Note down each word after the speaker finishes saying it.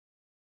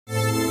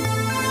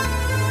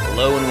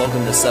Hello and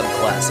welcome to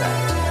Subclass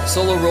Act, a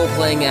solo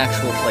role-playing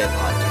actual play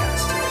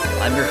podcast.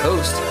 I'm your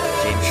host,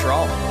 James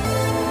Schramm.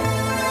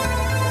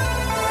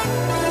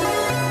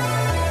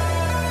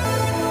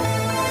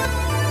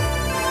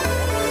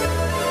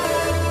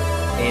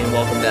 And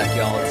welcome back,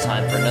 y'all. It's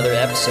time for another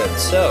episode.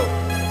 So,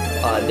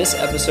 this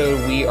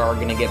episode we are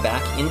going to get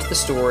back into the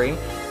story.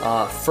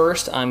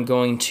 First, I'm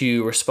going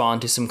to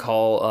respond to some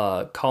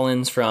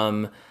call-ins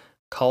from...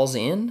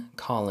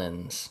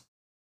 Call-ins.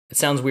 It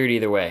sounds weird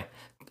either way.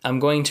 I'm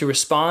going to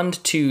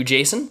respond to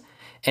Jason,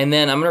 and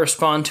then I'm going to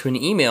respond to an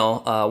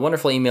email, a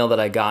wonderful email that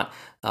I got,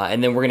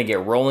 and then we're going to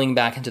get rolling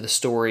back into the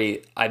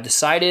story. I've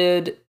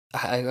decided,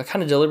 I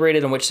kind of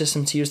deliberated on which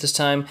system to use this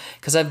time,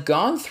 because I've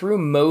gone through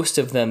most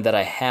of them that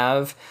I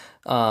have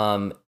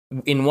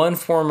in one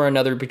form or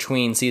another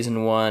between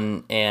Season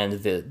 1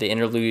 and the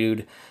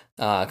interlude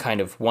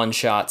kind of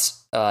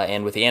one-shots,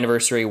 and with the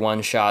anniversary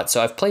one-shot.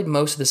 So I've played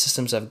most of the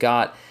systems I've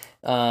got,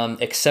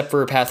 except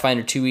for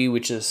Pathfinder 2e,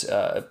 which is...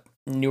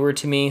 newer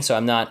to me, so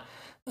I'm not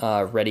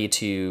ready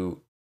to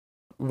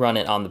run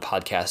it on the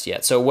podcast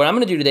yet. So what I'm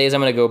going to do today is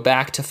I'm going to go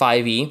back to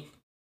 5e,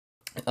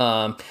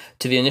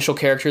 to the initial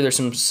character. There's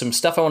some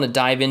stuff I want to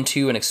dive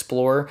into and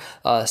explore,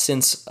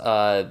 since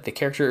the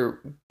character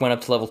went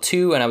up to level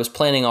 2, and I was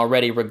planning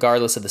already,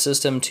 regardless of the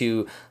system,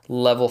 to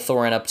level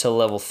Thorin up to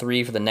level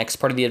 3 for the next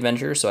part of the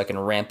adventure, so I can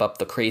ramp up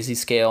the crazy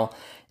scale.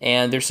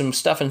 And there's some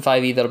stuff in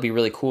 5e that'll be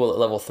really cool at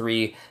level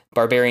 3.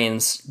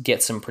 Barbarians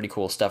get some pretty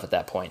cool stuff at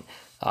that point.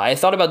 I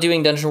thought about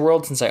doing Dungeon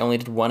World since I only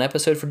did one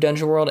episode for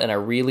Dungeon World, and I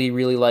really,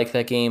 really like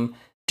that game.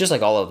 Just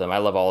like all of them. I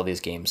love all of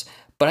these games.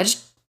 But I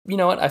just, you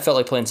know what? I felt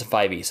like playing some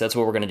 5e, so that's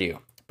what we're going to do.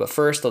 But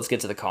first, let's get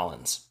to the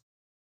call-ins.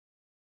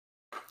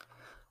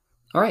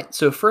 All right,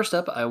 so first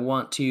up, I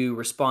want to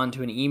respond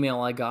to an email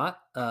I got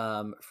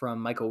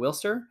from Michael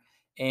Wilster,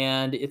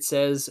 and it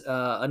says,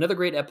 another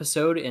great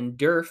episode, and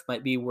Durf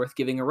might be worth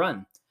giving a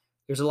run.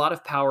 There's a lot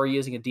of power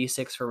using a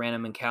d6 for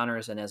random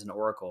encounters and as an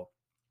oracle.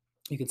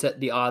 You can set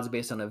the odds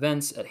based on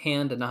events at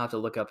hand and not have to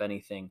look up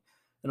anything.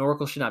 An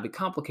oracle should not be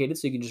complicated,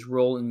 so you can just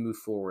roll and move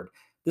forward.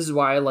 This is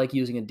why I like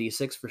using a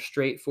d6 for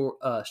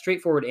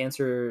straightforward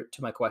answer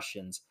to my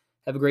questions.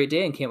 Have a great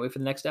day and can't wait for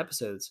the next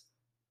episodes.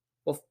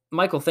 Well,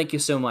 Michael, thank you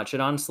so much.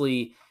 And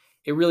honestly,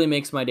 it really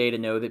makes my day to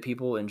know that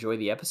people enjoy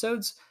the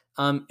episodes.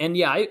 And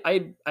yeah,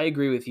 I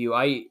agree with you.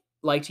 I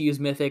like to use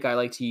Mythic. I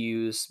like to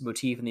use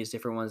Motif and these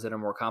different ones that are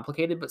more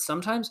complicated, but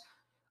sometimes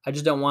I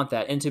just don't want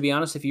that. And to be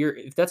honest,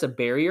 if that's a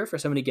barrier for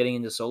somebody getting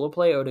into solo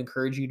play, I would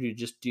encourage you to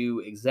just do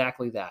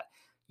exactly that.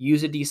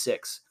 Use a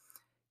d6.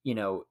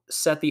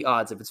 Set the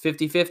odds. If it's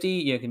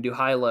 50-50, you can do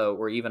high-low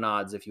or even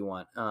odds if you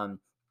want.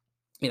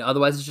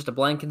 Otherwise it's just a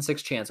blank and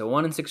 6 chance, a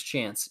 1 in 6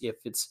 chance. If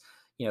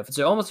it's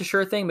almost a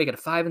sure thing, make it a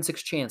 5 in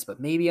 6 chance. But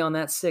maybe on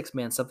that 6,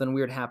 man, something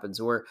weird happens.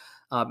 Or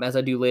as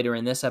I do later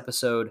in this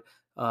episode,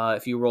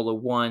 if you roll a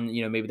 1,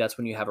 maybe that's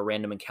when you have a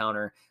random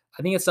encounter.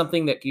 I think it's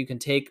something that you can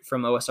take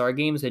from OSR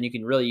games and you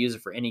can really use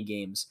it for any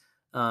games.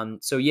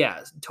 So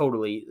yeah,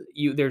 totally.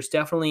 There's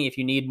definitely, if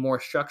you need more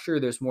structure,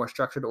 there's more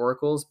structured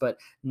oracles, but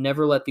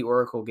never let the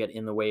oracle get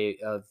in the way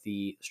of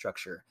the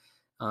structure.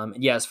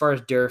 Yeah, as far as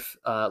Durf,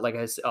 like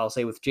I'll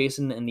say with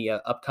Jason in the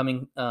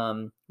upcoming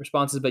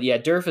responses, but yeah,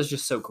 Durf is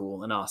just so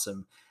cool and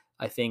awesome.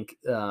 I think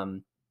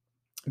that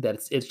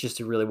it's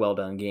just a really well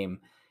done game.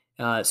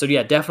 So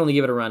yeah, definitely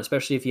give it a run,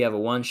 especially if you have a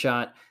one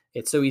shot.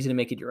 It's so easy to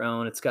make it your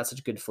own. It's got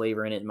such good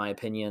flavor in it, in my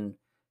opinion.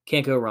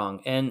 Can't go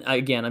wrong. And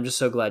again, I'm just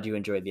so glad you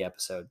enjoyed the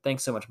episode.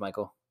 Thanks so much,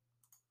 Michael.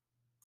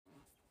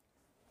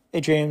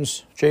 Hey,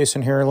 James.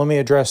 Jason here. Let me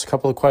address a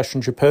couple of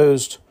questions you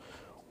posed.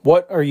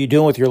 What are you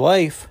doing with your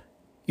life?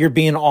 You're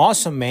being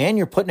awesome, man.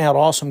 You're putting out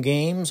awesome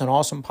games and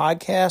awesome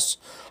podcasts,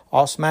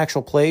 awesome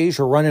actual plays.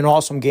 You're running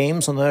awesome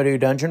games on the Audio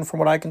Dungeon, from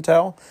what I can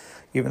tell,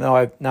 even though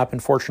I've not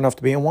been fortunate enough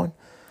to be in one.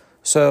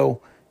 So,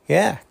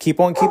 yeah, keep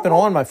on keeping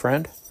on, my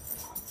friend.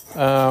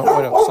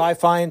 What else?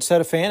 Sci-fi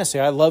instead of fantasy.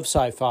 I love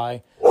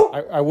sci-fi.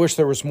 I wish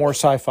there was more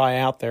sci-fi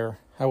out there.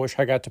 I wish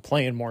I got to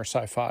play in more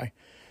sci-fi.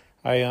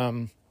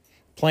 I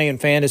play in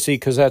fantasy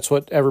because that's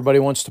what everybody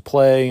wants to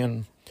play,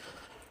 and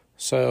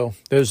so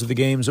those are the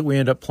games that we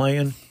end up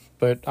playing.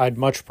 But I'd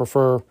much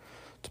prefer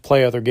to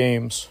play other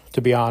games,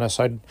 to be honest.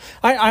 I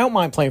don't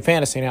mind playing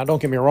fantasy now,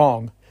 don't get me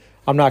wrong.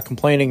 I'm not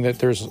complaining that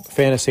there's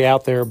fantasy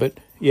out there, but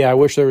yeah, I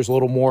wish there was a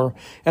little more.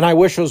 And I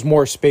wish it was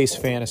more space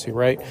fantasy,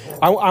 right?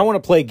 I want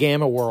to play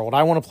Gamma World.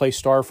 I want to play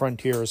Star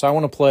Frontiers. I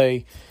want to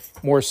play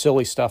more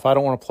silly stuff. I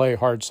don't want to play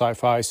hard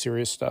sci-fi,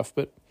 serious stuff,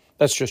 but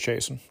that's just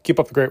Jason. Keep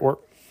up the great work.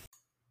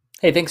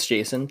 Hey, thanks,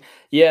 Jason.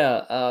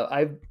 Yeah,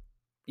 I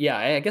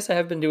guess I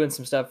have been doing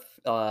some stuff,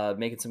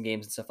 making some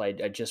games and stuff. I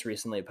just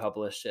recently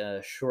published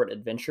a short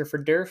adventure for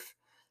Durf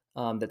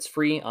that's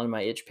free on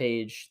my itch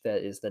page.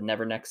 That is the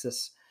Never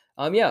Nexus.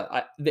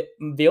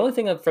 The only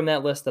thing from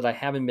that list that I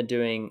haven't been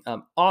doing,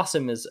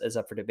 awesome is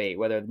up for debate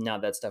whether or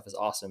not that stuff is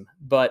awesome.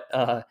 But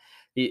I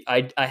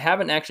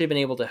haven't actually been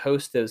able to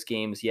host those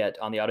games yet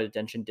on the Auto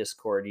Dungeon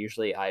Discord.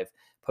 Usually I've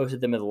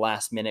posted them at the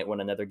last minute when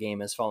another game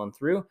has fallen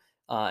through,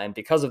 and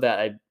because of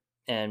that,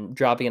 and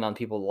dropping it on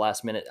people the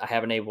last minute. I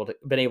haven't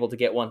been able to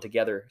get one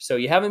together. So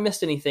you haven't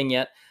missed anything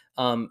yet.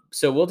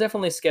 So we'll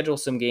definitely schedule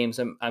some games.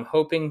 I'm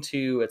hoping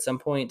to at some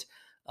point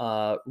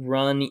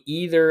run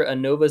either a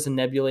Novas and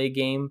Nebulae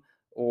game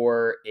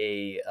or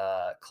a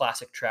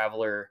Classic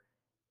Traveler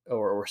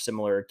or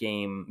similar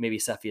game, maybe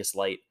Cepheus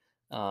Light.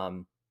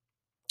 Um,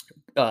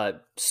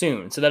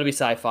 Soon. So that'll be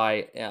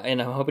sci-fi, and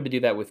I'm hoping to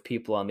do that with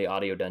people on the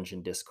Audio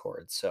Dungeon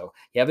Discord. So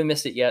you haven't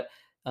missed it yet,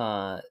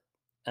 and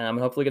I'm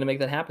hopefully going to make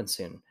that happen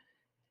soon.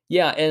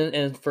 Yeah,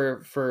 and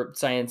for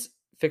science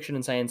fiction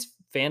and science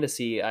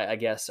fantasy, I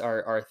guess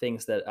are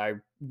things that I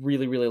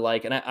really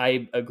like, and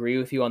I agree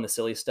with you on the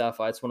silly stuff.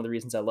 That's one of the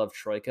reasons I love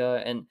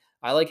Troika, and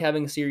I like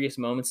having serious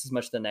moments as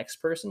much as the next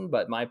person.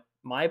 But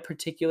my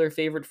particular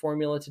favorite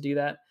formula to do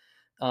that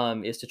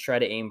is to try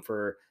to aim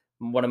for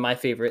one of my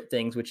favorite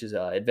things, which is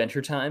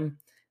Adventure Time,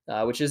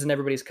 which isn't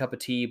everybody's cup of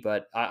tea,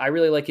 but I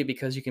really like it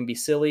because you can be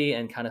silly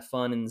and kind of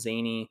fun and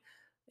zany,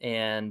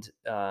 and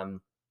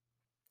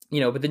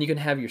but then you can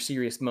have your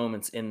serious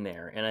moments in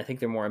there, and I think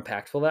they're more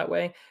impactful that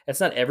way. It's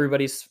not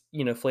everybody's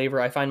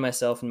flavor. I find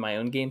myself in my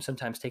own game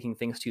sometimes taking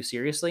things too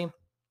seriously,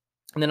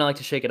 and then I like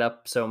to shake it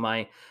up. So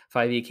my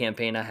 5e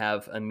campaign, I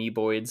have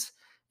amoeboids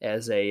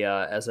as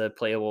a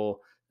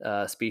playable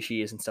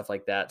species and stuff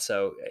like that.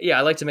 So yeah,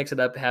 I like to mix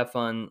it up, have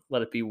fun,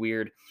 let it be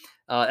weird.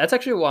 That's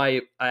actually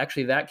why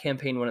that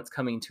campaign, when it's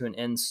coming to an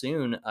end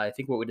soon, I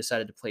think what we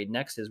decided to play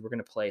next is we're going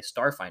to play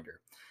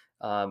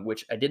Starfinder,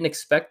 which I didn't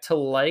expect to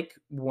like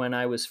when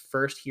I was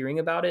first hearing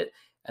about it,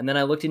 and then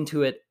I looked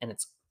into it, and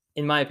it's,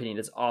 in my opinion,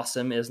 it's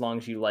awesome as long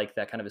as you like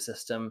that kind of a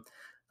system.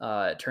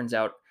 It turns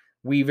out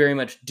we very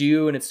much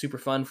do, and it's super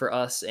fun for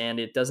us, and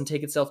it doesn't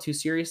take itself too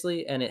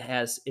seriously, and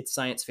it's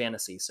science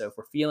fantasy. So if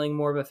we're feeling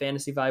more of a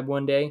fantasy vibe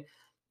one day,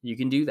 you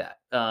can do that.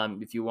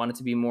 If you want it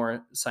to be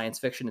more science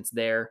fiction, it's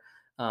there.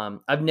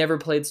 I've never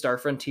played Star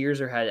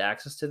Frontiers or had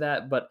access to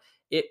that, but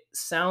it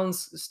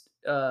sounds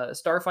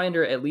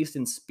Starfinder, at least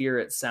in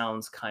spirit,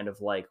 sounds kind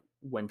of like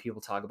when people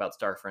talk about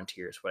Star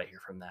Frontiers, what I hear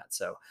from that.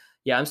 So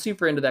yeah, I'm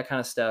super into that kind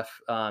of stuff.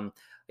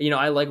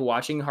 I like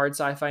watching hard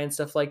sci-fi and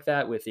stuff like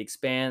that with the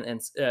Expanse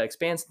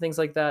and things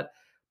like that.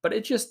 But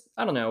it just,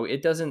 I don't know,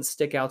 it doesn't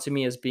stick out to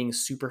me as being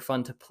super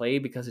fun to play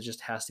because it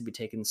just has to be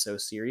taken so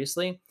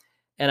seriously.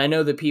 And I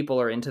know that people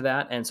are into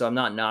that, and so I'm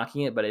not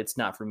knocking it, but it's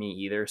not for me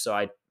either. So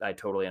I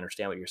totally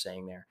understand what you're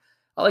saying there.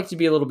 I like to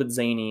be a little bit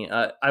zany.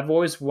 I've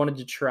always wanted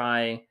to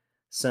try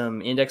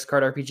some index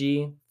card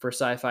RPG for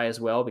sci-fi as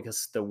well,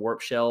 because the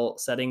warp shell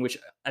setting, which,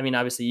 I mean,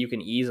 obviously you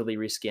can easily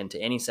reskin to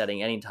any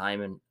setting,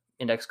 anytime in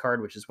index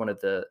card, which is one of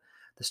the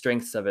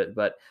strengths of it.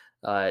 But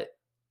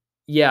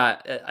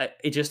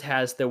it just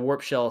has the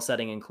warp shell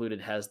setting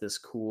included, has this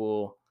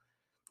cool,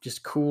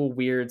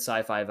 weird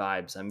sci-fi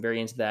vibes. I'm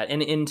very into that,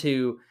 and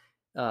into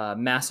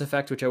Mass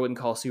Effect, which I wouldn't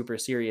call super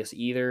serious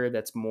either.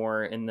 That's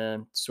more in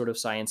the sort of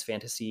science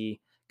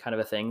fantasy kind of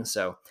a thing.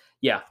 So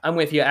yeah, I'm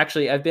with you.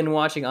 Actually, I've been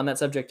watching, on that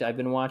subject, I've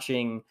been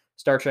watching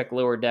Star Trek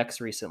Lower Decks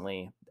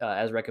recently,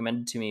 as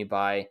recommended to me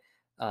by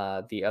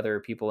the other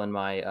people in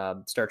my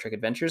Star Trek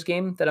Adventures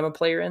game that I'm a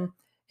player in.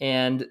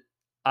 And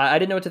I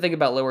didn't know what to think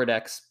about Lower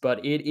Decks,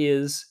 but it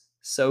is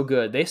so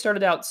good. They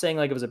started out saying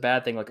like it was a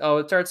bad thing, like, oh,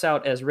 it starts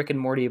out as Rick and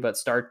Morty but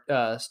Star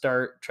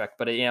Trek,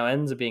 but it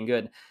ends up being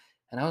good.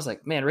 And I was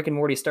like, man, Rick and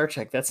Morty Star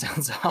Trek, that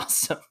sounds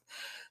awesome.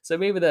 So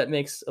maybe that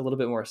makes a little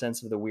bit more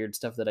sense of the weird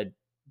stuff that I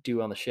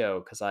do on the show,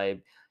 because I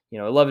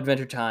love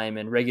Adventure Time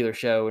and regular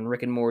show and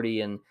Rick and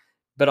Morty,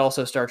 but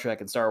also Star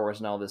Trek and Star Wars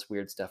and all this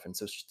weird stuff, and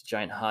so it's just a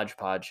giant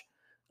hodgepodge.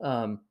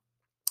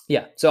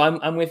 Yeah, so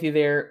I'm with you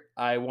there.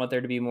 I want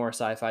there to be more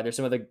sci-fi. There's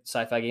some other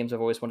sci-fi games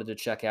I've always wanted to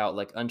check out,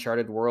 like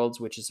Uncharted Worlds,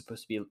 which is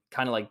supposed to be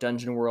kind of like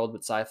Dungeon World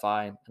but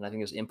sci-fi, and I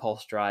think there's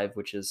Impulse Drive,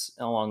 which is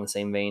along the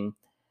same vein.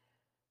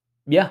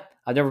 Yeah,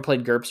 I've never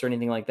played GURPS or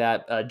anything like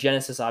that.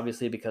 Genesis,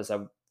 obviously, because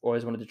I've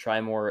always wanted to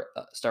try more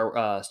Star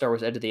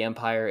Wars: Edge of the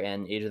Empire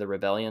and Age of the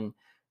Rebellion.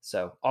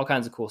 So all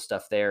kinds of cool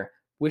stuff there.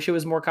 Wish it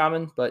was more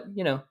common, but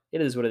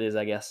it is what it is,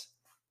 I guess.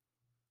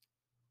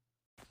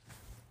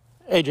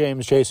 Hey,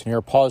 James, Jason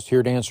here. Paused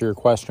here to answer your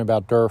question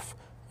about DERF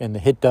and the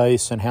hit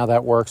dice and how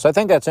that works. I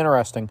think that's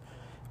interesting.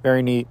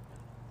 Very neat.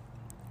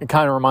 It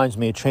kind of reminds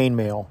me of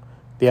chainmail,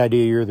 the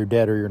idea you're either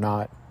dead or you're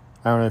not.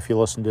 I don't know if you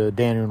listen to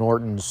Daniel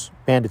Norton's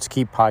Bandits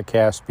Keep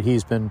podcast, but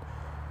he's been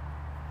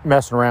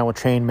messing around with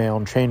chainmail,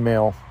 and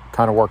chainmail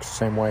kind of works the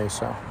same way.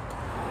 So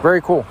very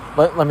cool.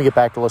 Let me get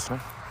back to listening.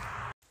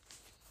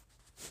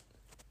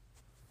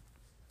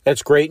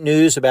 That's great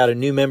news about a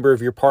new member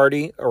of your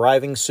party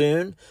arriving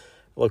soon.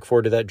 Look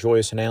forward to that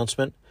joyous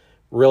announcement.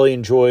 Really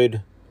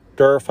enjoyed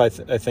DERF.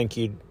 I think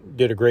you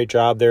did a great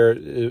job there.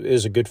 It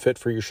is a good fit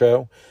for your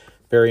show.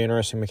 Very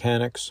interesting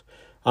mechanics.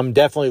 I'm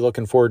definitely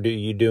looking forward to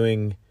you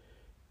doing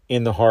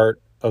In the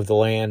Heart of the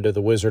Land of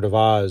the Wizard of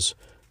Oz,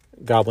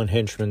 Goblin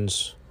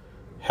Henchman's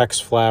Hex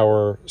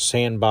Flower,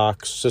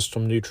 Sandbox,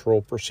 System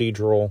Neutral,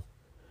 Procedural.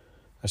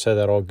 I said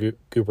that all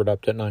goobered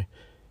up, didn't I?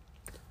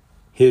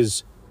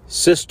 His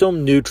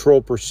System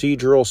Neutral,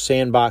 Procedural,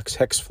 Sandbox,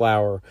 Hex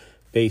Flower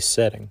base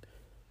setting.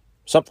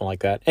 something like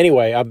that.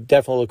 Anyway, I'm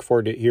definitely looking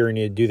forward to hearing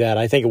you do that.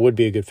 I think it would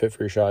be a good fit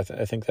for your show. I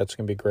think that's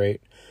going to be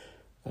great.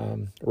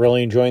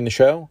 Really enjoying the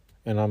show,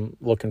 and I'm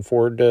looking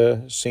forward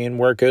to seeing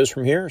where it goes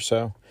from here.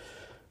 So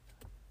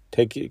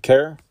take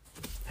care.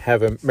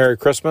 Have a Merry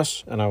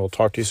Christmas, and I will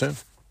talk to you soon.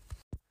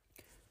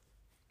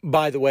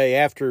 By the way,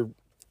 after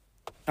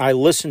I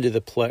listened to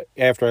the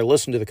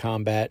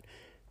combat,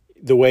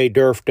 the way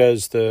Durf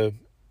does the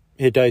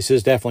hit dice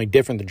is definitely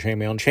different than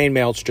chainmail. And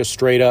chainmail, it's just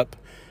straight up,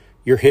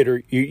 you're hit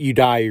or you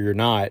die or you're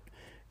not,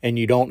 and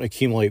you don't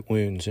accumulate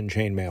wounds in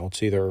chainmail.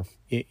 It's either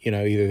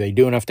either they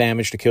do enough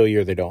damage to kill you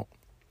or they don't.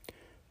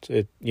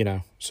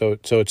 So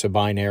it's a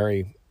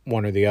binary,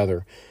 one or the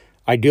other.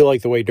 I do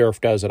like the way Durf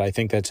does it. I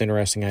think that's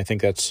interesting. I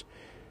think that's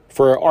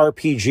for an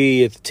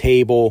RPG at the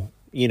table,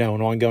 an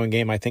ongoing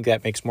game. I think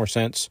that makes more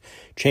sense.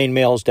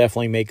 Chainmails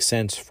definitely make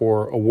sense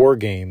for a war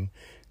game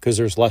because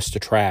there's less to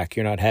track.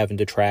 You're not having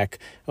to track,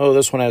 oh,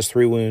 this one has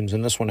 3 wounds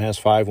and this one has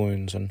 5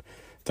 wounds and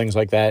things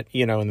like that,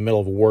 in the middle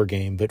of a war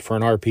game. But for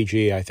an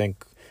RPG, I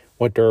think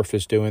what Durf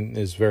is doing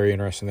is very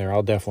interesting there.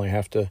 I'll definitely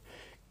have to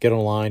get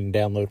online and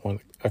download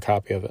a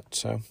copy of it.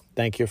 So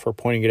thank you for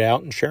pointing it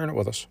out and sharing it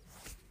with us.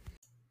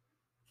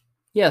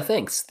 Yeah,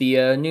 thanks.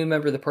 The new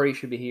member of the party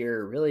should be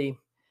here really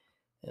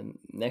in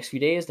next few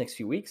days, next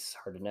few weeks.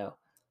 Hard to know.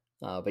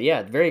 But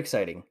yeah, very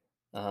exciting.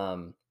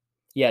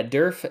 Yeah,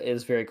 Durf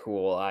is very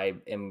cool. I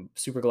am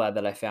super glad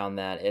that I found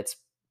that. It's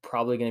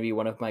probably going to be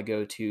one of my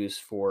go-tos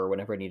for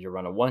whenever I need to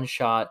run a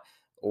one-shot,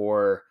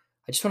 or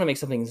I just want to make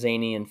something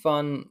zany and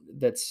fun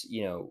that's,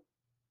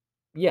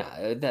 yeah,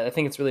 I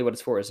think it's really what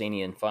it's for, is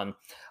zany and fun.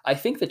 I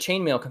think the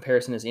chainmail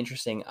comparison is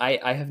interesting.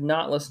 I have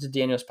not listened to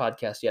Daniel's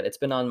podcast yet. It's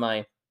been on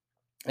my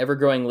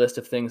ever-growing list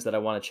of things that I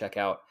want to check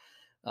out.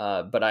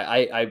 But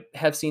I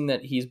have seen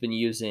that he's been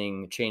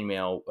using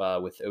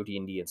chainmail with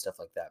OD&D and stuff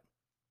like that.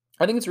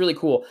 I think it's really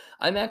cool.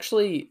 I'm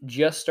actually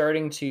just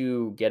starting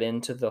to get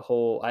into the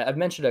whole. I've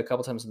mentioned it a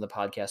couple times in the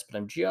podcast, but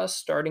I'm just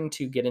starting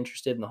to get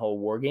interested in the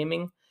whole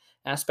wargaming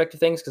aspect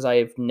of things because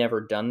I've never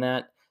done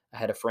that. I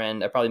had a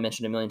friend. I probably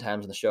mentioned a million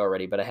times on the show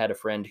already, but I had a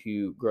friend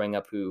who, growing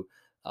up, who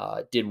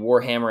did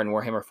Warhammer and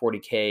Warhammer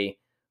 40K,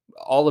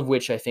 all of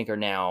which I think are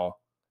now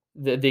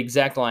the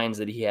exact lines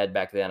that he had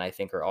back then. I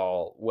think are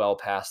all well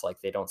past,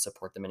 like they don't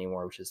support them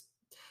anymore, which is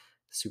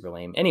super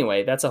lame.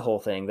 Anyway, that's a whole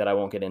thing that I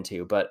won't get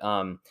into. But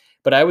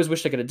I always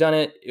wished I could have done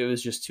it. It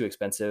was just too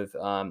expensive.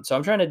 So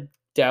I'm trying to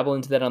dabble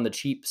into that on the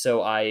cheap.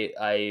 So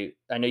I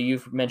know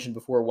you've mentioned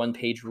before one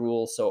page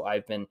rule. So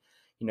I've been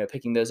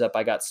picking those up.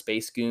 I got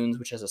Space Goons,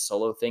 which has a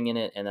solo thing in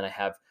it, and then I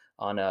have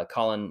on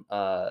Colin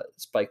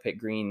Spike Pit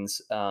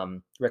Green's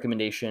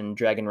recommendation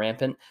Dragon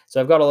Rampant.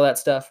 So I've got all that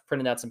stuff.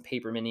 Printed out some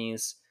paper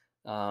minis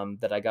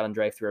that I got on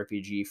Drive Through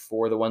RPG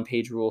for the one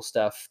page rule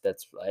stuff.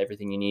 That's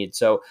everything you need.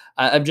 So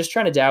I'm just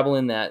trying to dabble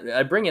in that.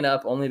 I bring it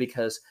up only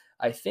because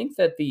I think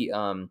that the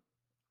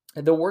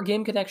war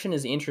game connection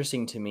is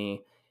interesting to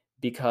me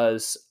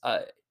because,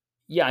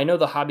 yeah, I know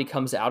the hobby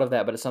comes out of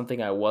that, but it's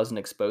something I wasn't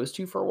exposed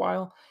to for a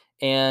while.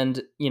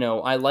 And,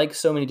 I like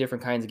so many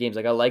different kinds of games.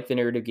 Like I like the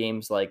narrative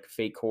games like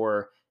Fate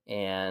Core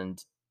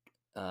and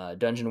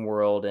Dungeon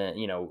World and,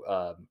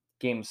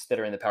 games that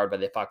are in the Powered by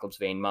the Apocalypse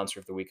vein, Monster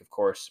of the Week, of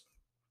course.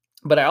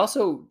 But I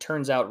also,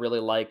 turns out,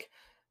 really like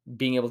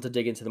being able to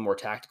dig into the more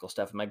tactical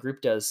stuff. And my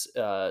group does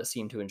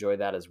seem to enjoy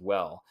that as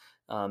well.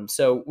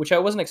 So, which I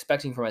wasn't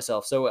expecting for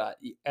myself. So,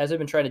 as I've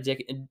been trying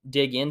to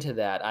dig into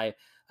that,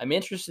 I'm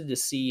interested to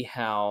see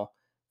how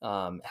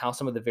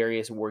some of the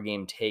various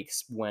wargame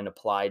takes, when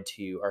applied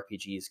to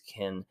RPGs,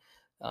 can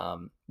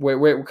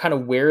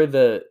where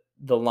the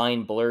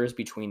line blurs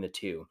between the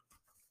two.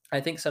 I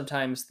think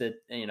sometimes that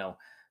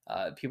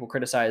people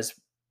criticize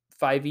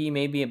 5e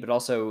maybe, but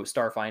also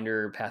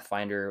Starfinder,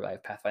 Pathfinder. I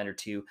have Pathfinder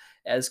 2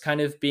 as kind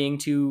of being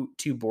too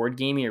board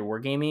gamey or war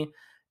gamey.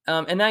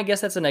 And I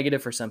guess that's a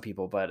negative for some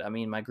people, but I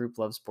mean, my group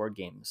loves board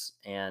games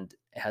and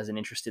has an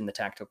interest in the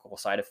tactical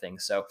side of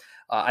things. So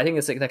I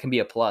think that can be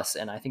a plus,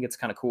 and I think it's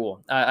kind of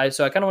cool.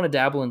 So I kind of want to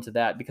dabble into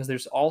that because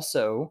there's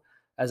also,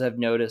 as I've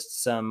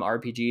noticed, some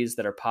RPGs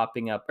that are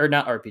popping up, or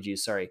not RPGs,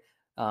 sorry,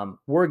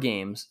 war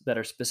games that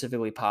are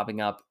specifically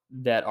popping up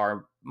that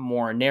are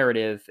more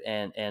narrative.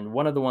 And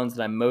one of the ones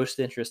that I'm most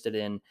interested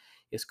in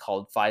is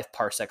called 5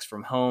 Parsecs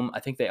from Home. I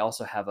think they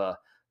also have a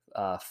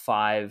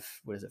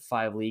 5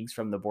 leagues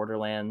from the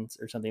Borderlands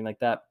or something like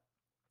that.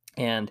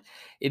 And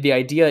the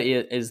idea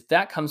is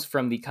that comes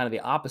from the kind of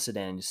the opposite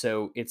end.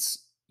 So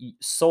it's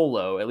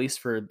solo, at least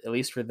for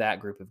that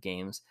group of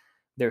games.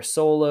 They're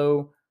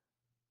solo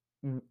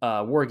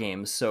war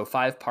games. So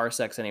 5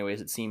 parsecs,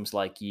 anyways. It seems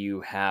like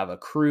you have a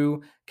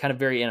crew, kind of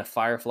very in a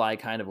Firefly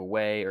kind of a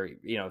way, or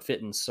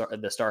fit in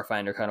the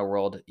Starfinder kind of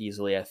world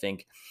easily. I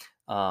think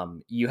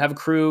you have a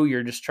crew.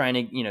 You're just trying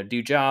to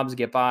do jobs,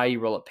 get by. You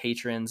roll up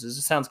patrons.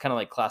 This sounds kind of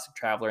like Classic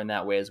Traveler in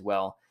that way as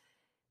well.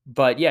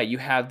 But yeah, you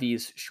have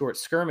these short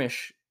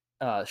skirmishes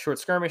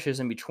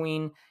in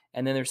between,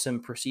 and then there's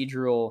some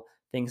procedural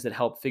things that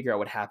help figure out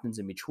what happens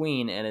in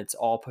between, and it's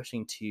all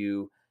pushing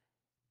to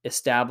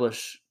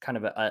establish kind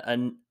of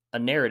a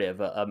narrative,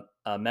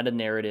 a meta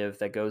narrative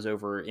that goes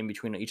over in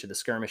between each of the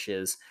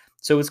skirmishes.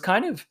 So it's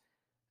kind of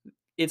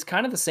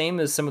the same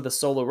as some of the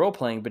solo role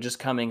playing, but just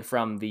coming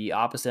from the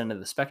opposite end of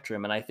the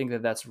spectrum. And I think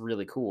that that's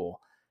really cool.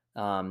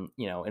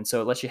 And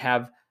so it lets you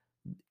have,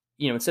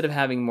 instead of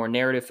having more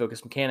narrative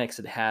focused mechanics,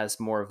 it has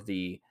more of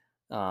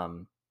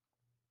um,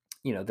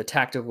 the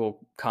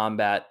tactical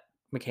combat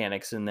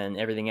mechanics, and then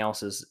everything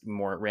else is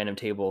more random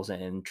tables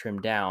and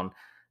trimmed down.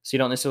 So you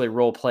don't necessarily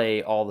role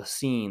play all the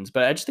scenes,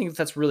 but I just think that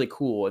that's really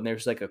cool. And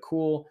there's like a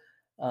cool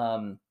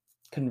um,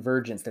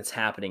 convergence that's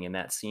happening in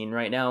that scene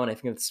right now. And I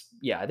think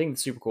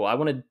it's super cool. I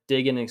want to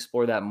dig in and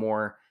explore that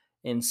more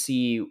and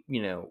see,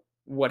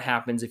 what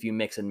happens if you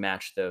mix and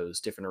match those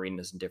different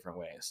arenas in different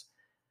ways.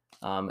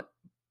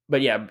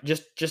 But yeah,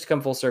 just to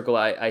come full circle,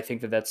 I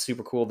think that that's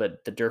super cool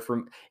that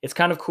the it's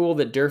kind of cool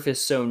that Durf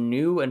is so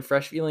new and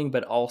fresh feeling,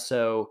 but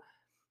also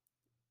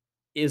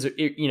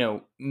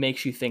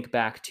makes you think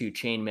back to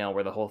Chainmail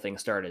where the whole thing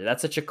started.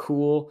 That's such a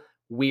cool,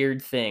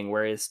 weird thing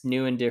where it's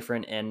new and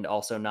different and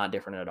also not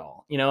different at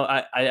all.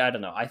 I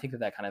don't know. I think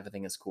that kind of a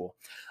thing is cool.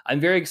 I'm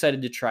very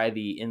excited to try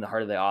the In the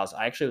Heart of the Oz.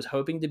 I actually was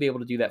hoping to be able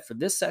to do that for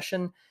this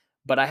session,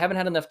 but I haven't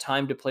had enough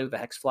time to play with the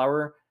Hex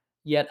Flower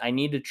yet. I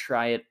need to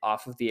try it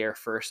off of the air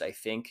first, I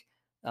think,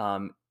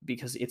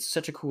 because it's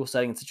such a cool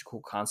setting and such a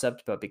cool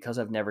concept. But because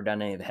I've never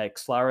done any of the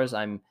Hex Flowers,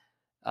 I'm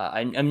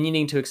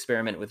needing to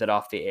experiment with it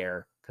off the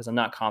air because I'm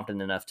not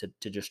confident enough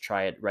to just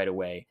try it right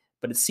away.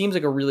 But it seems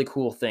like a really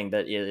cool thing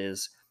that it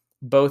is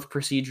both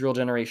procedural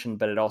generation,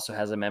 but it also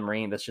has a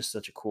memory. That's just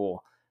such a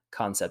cool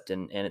concept.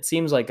 And it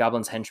seems like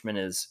Goblin's Henchman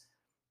is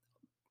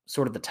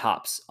sort of the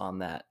tops on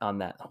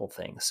that whole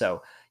thing.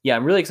 So yeah,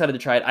 I'm really excited to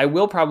try it. I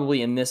will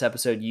probably in this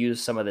episode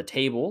use some of the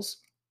tables.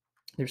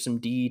 There's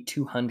some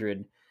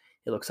D200,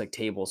 it looks like,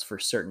 tables for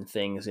certain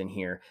things in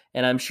here.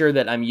 And I'm sure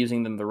that I'm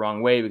using them the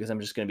wrong way because I'm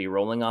just going to be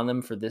rolling on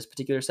them for this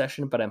particular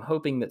session, but I'm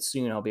hoping that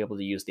soon I'll be able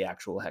to use the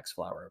actual Hex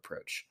Flower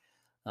approach.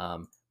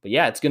 But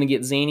yeah, it's going to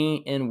get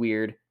zany and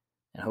weird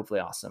and hopefully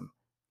awesome.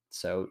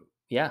 So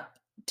yeah,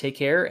 take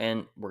care,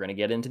 and we're going to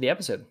get into the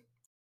episode.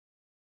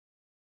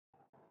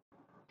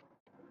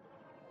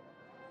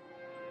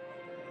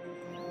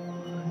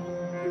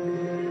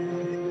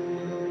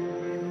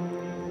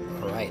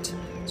 All right,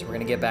 so we're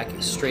going to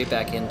get straight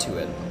back into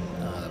it.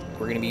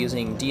 We're going to be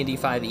using D&D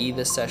 5e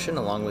this session,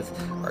 along with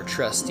our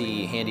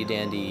trusty,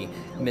 handy-dandy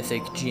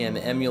Mythic GM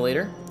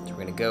emulator. So we're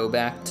going to go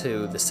back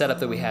to the setup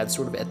that we had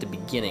sort of at the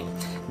beginning.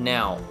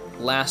 Now,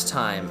 last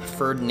time,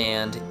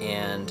 Ferdinand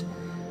and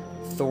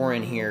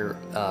Thorin here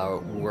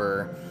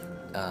were...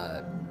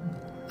 I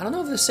don't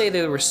know if they say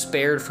they were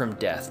spared from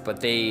death,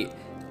 but they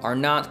are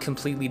not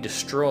completely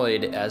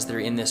destroyed as they're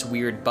in this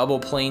weird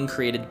bubble plane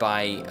created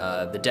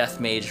by the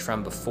Death Mage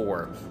from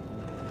before.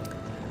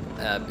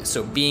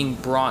 So being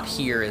brought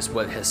here is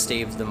what has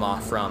staved them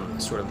off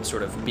from sort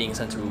of being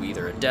sent to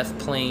either a death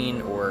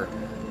plane or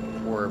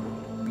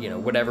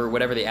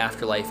whatever the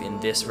afterlife in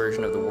this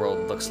version of the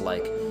world looks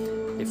like.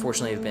 They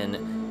fortunately have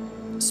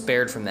been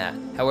spared from that.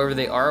 However,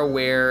 they are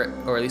aware,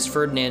 or at least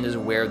Ferdinand is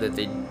aware, that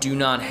they do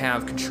not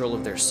have control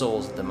of their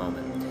souls at the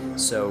moment.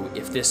 So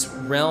if this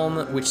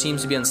realm, which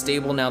seems to be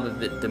unstable now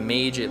that the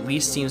mage at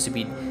least seems to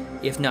be,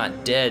 if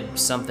not dead,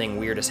 something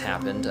weird has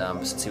happened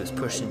since he was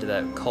pushed into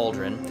that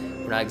cauldron.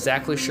 We're not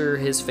exactly sure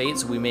his fate,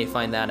 so we may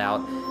find that out.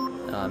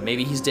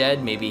 Maybe he's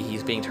dead, maybe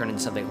he's being turned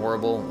into something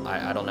horrible,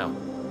 I don't know.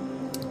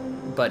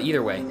 But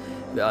either way,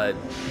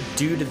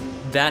 due to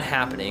that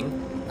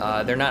happening,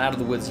 they're not out of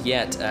the woods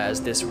yet,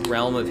 as this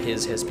realm of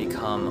his has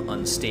become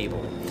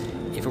unstable.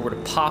 If it were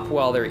to pop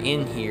while they're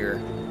in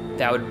here,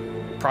 that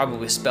would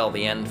probably spell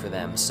the end for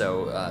them,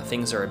 so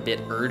things are a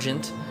bit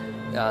urgent.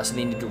 So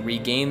they need to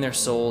regain their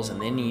souls, and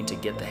they need to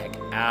get the heck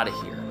out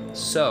of here.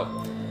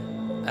 So,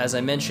 as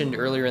I mentioned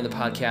earlier in the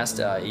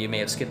podcast, you may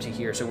have skipped to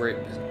here. So we're,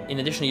 in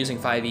addition to using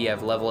 5e,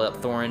 I've leveled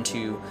up Thorin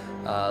to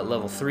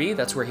level 3.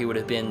 That's where he would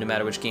have been no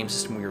matter which game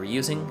system we were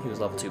using. He was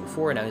level 2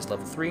 before, now he's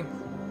level 3.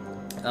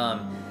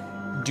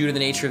 Due to the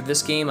nature of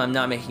this game, I'm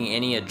not making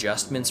any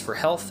adjustments for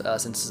health,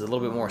 since it's a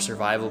little bit more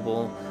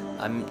survivable.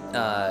 I'm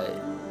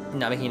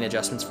not making any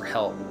adjustments for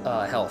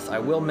health. I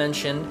will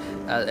mention,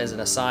 as an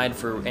aside,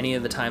 for any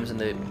of the times in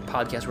the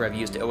podcast where I've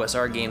used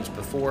OSR games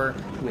before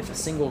with a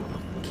single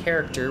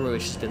character,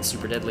 which has been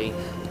super deadly,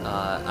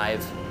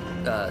 I've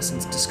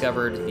since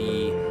discovered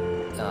the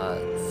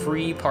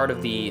free part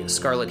of the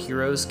Scarlet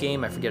Heroes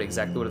game. I forget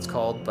exactly what it's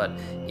called, but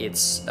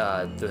it's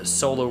the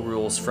solo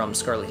rules from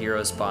Scarlet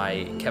Heroes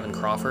by Kevin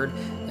Crawford,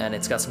 and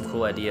it's got some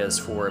cool ideas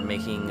for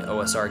making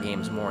OSR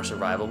games more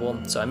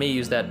survivable, so I may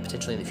use that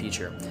potentially in the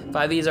future.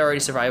 5e is already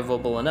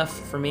survivable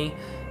enough for me,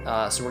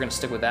 so we're going to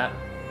stick with that.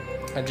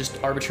 I've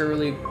just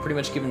arbitrarily pretty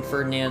much given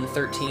Ferdinand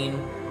 13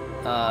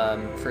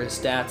 for his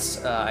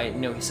stats. I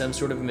know he's some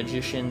sort of a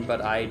magician,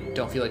 but I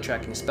don't feel like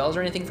tracking spells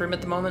or anything for him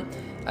at the moment.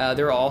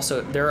 There are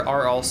also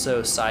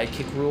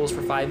sidekick rules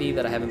for 5e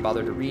that I haven't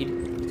bothered to read.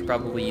 You could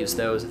probably use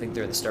those. I think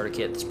they're in the starter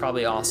kit. It's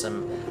probably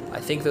awesome. I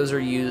think those are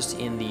used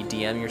in the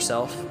DM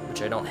yourself,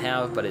 which I don't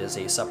have, but it is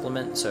a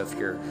supplement. So if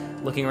you're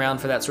looking around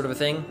for that sort of a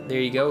thing, there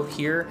you go.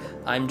 Here,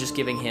 I'm just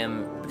giving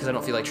him, because I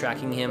don't feel like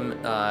tracking him,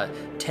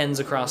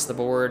 10s across the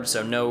board,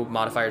 so no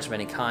modifiers of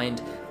any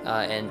kind,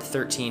 and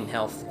 13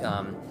 health.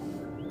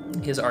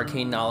 His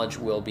arcane knowledge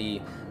will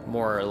be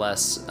more or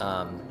less,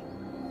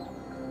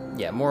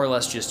 more or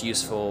less just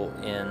useful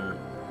in,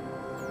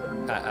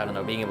 I don't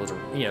know, being able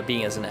to,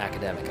 being as an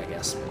academic, I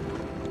guess.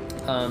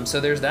 So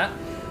there's that.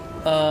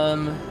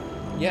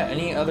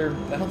 Any other,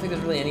 I don't think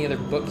there's really any other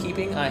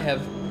bookkeeping. I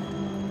have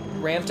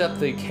ramped up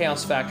the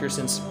chaos factor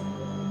since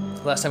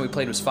last time we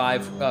played was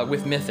 5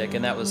 with Mythic,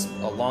 and that was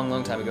a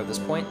long time ago at this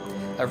point.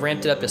 I've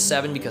ramped it up to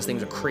 7 because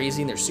things are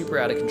crazy and they're super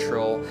out of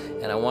control,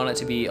 and I want it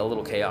to be a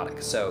little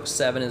chaotic. So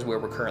 7 is where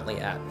we're currently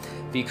at.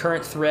 The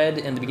current thread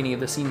in the beginning of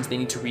the scene is they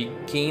need to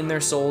regain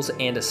their souls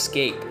and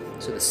escape.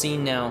 So the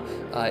scene now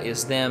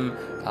is them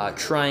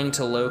trying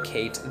to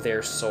locate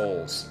their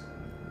souls.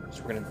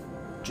 So we're gonna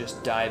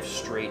just dive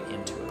straight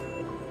into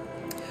it.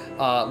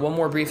 One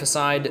more brief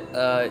aside.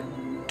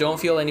 Don't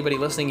feel anybody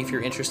listening, if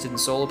you're interested in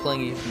solo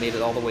playing, you've made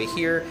it all the way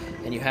here,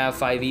 and you have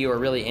 5e or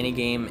really any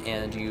game,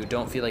 and you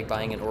don't feel like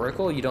buying an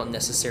Oracle, you don't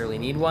necessarily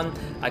need one.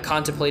 I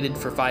contemplated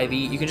for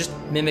 5e, you can just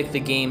mimic the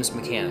game's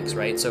mechanics,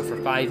 right? So for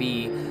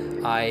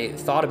 5e, I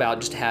thought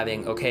about just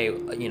having,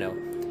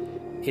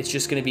 it's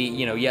just going to be,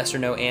 yes or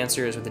no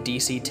answers with a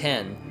DC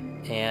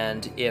 10,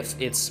 and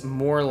if it's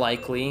more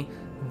likely,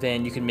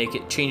 then you can make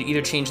it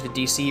either change the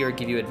DC or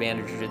give you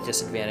advantage or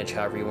disadvantage,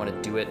 however you want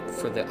to do it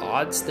for the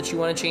odds that you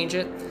want to change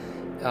it.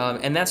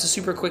 And that's a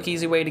super quick,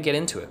 easy way to get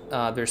into it.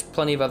 There's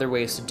plenty of other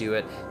ways to do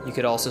it. You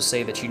could also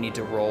say that you need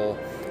to roll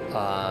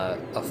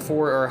a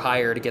 4 or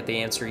higher to get the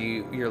answer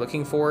you're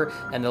looking for,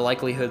 and the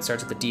likelihood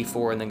starts at the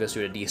D4 and then goes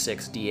to a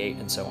D6, D8,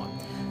 and so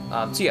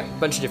on. So yeah, a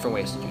bunch of different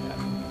ways to do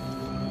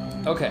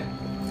that. Okay,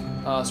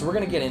 so we're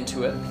going to get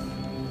into it.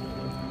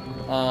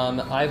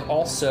 I've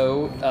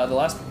also, the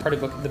last part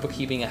of the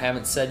bookkeeping I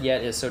haven't said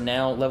yet is, so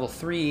now level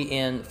 3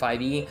 in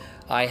 5e,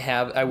 I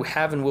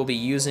have and will be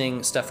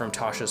using stuff from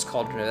Tasha's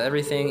Cauldron of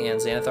Everything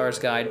and Xanathar's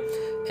Guide,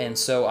 and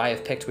so I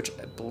have picked, which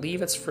I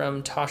believe it's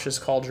from Tasha's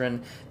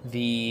Cauldron,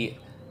 the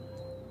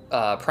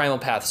Primal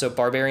Path. So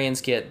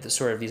barbarians get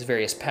sort of these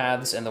various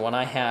paths, and the one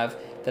I have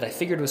that I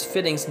figured was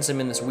fitting since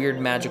I'm in this weird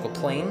magical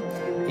plane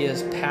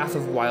is Path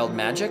of Wild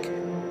Magic.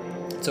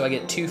 So I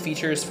get 2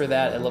 features for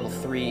that at level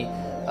 3.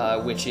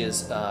 Which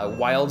is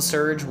Wild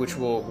Surge, which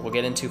we'll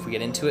get into if we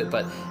get into it,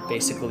 but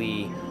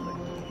basically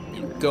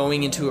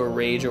going into a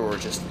rage or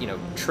just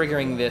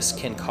triggering this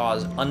can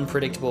cause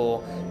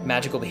unpredictable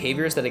magical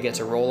behaviors that I get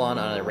to roll on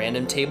a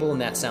random table,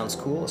 and that sounds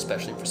cool,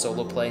 especially for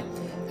solo play.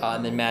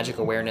 And then Magic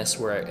Awareness,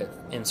 where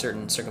in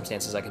certain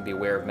circumstances I can be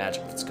aware of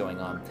magic that's going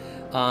on.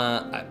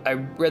 I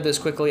read this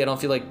quickly. I don't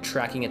feel like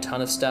tracking a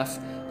ton of stuff.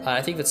 I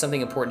think that's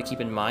something important to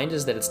keep in mind,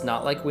 is that it's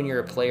not like when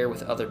you're a player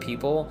with other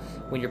people.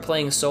 When you're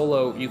playing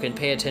solo, you can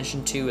pay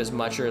attention to as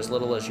much or as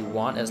little as you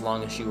want, as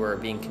long as you are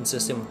being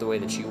consistent with the way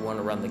that you want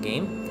to run the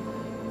game.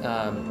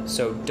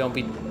 So don't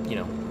be,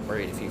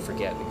 worried if you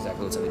forget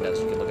exactly what something does.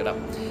 You can look it up.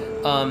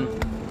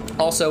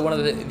 Also, one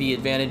of the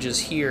advantages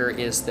here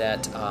is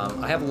that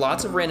I have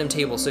lots of random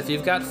tables. So if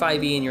you've got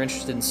 5e and you're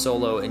interested in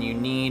solo and you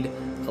need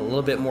a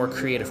little bit more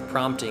creative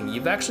prompting,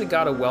 you've actually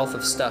got a wealth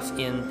of stuff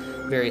in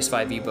various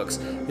 5e books.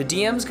 The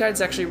DM's Guide's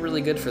actually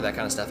really good for that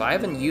kind of stuff. I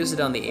haven't used it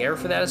on the air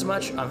for that as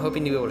much. I'm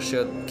hoping to be able to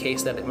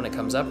showcase that when it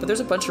comes up, but there's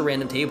a bunch of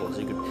random tables.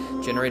 You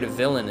could generate a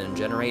villain and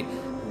generate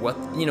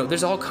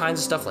there's all kinds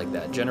of stuff like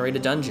that. Generate a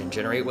dungeon,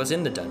 generate what's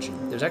in the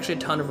dungeon. There's actually a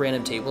ton of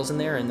random tables in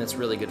there, and that's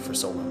really good for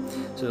solo.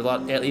 So there's a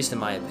lot, at least in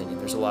my opinion,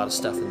 there's a lot of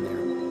stuff in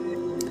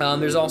there.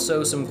 There's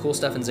also some cool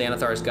stuff in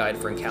Xanathar's Guide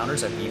for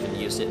encounters. I've even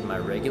used it in my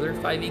regular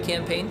 5e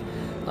campaign.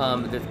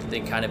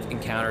 The kind of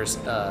encounters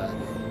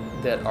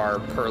that are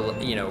per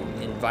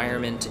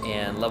environment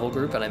and level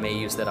group, and I may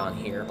use that on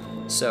here.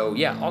 So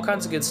yeah, all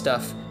kinds of good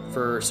stuff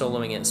for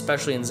soloing it,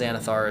 especially in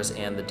Xanathar's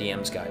and the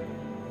DM's Guide.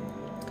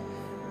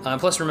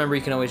 Plus, remember,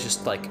 you can always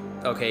just I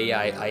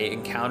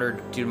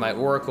encountered, due to my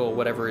Oracle,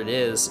 whatever it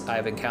is,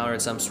 I've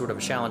encountered some sort of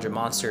a challenger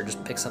monster,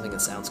 just pick something that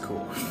sounds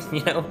cool,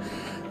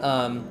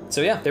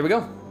 So yeah, there we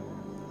go.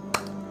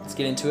 Let's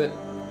get into it.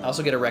 I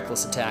also get a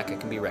reckless attack. I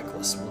can be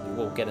reckless.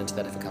 We'll get into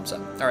that if it comes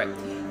up. All right,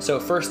 so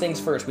first things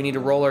first, we need to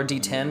roll our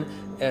d10,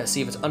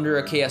 see if it's under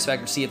a chaos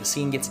factor, see if the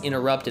scene gets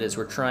interrupted as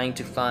we're trying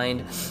to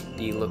find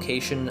the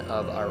location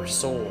of our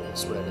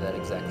souls, whatever that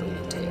exactly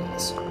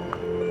entails.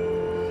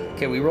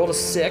 Okay, we rolled a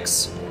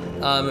 6,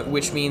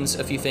 which means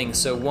a few things.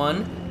 So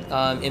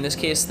 1, in this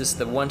case, this is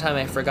the one time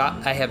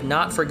I have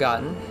not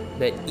forgotten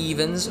that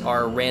evens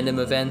are random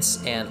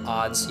events and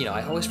odds.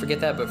 I always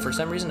forget that, but for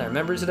some reason I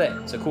remember today.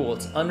 So cool,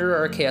 it's under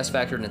our chaos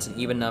factor and it's an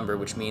even number,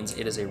 which means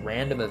it is a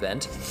random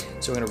event.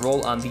 So we're gonna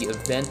roll on the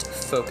event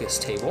focus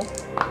table.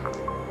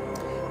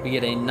 We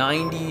get a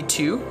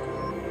 92,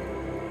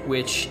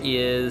 which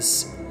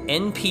is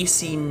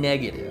NPC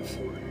negative.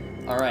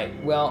 All right,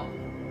 well,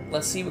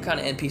 let's see what kind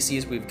of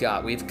NPCs we've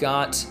got. We've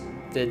got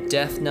the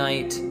Death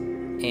Knight,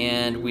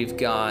 and we've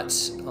got,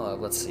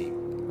 let's see.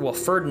 well,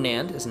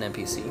 Ferdinand is an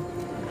NPC,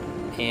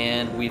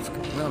 and we've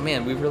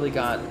really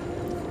got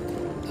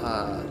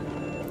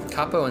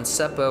Capo and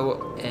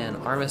Seppo and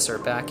Armis are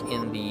back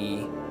in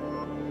the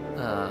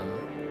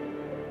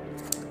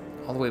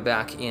all the way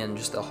back in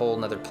just a whole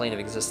nother plane of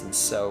existence.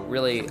 So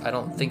really, I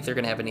don't think they're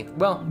gonna have any.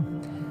 Well,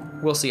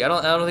 we'll see. I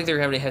don't think they're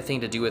gonna have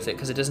anything to do with it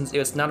because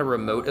it's not a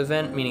remote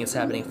event, meaning it's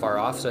happening far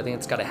off. So I think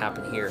it's got to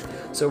happen here.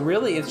 So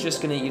really, it's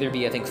just gonna either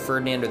be, I think,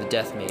 Ferdinand or the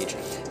Death Mage.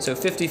 So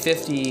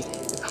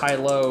 50-50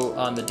 high-low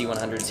on the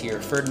D100s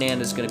here.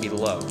 Ferdinand is gonna be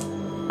low.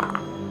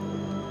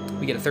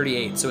 We get a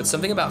 38. So it's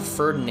something about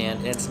Ferdinand,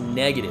 and it's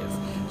negative.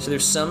 So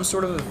there's some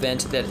sort of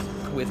event that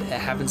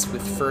happens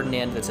with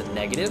Ferdinand that's a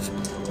negative.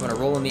 I'm going to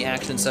roll in the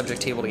action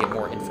subject table to get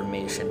more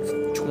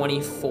information.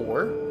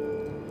 24,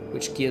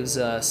 which gives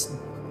us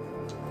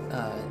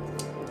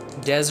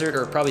desert,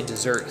 or probably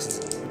dessert.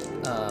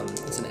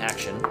 It's an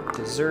action.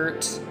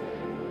 Dessert,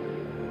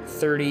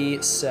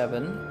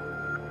 37.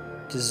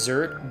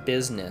 Dessert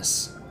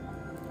business.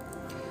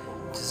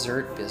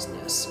 Dessert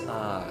business.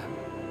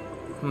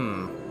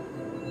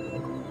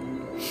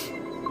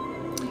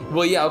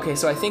 Well, yeah, okay,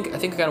 so I think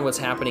kind of what's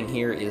happening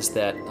here is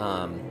that,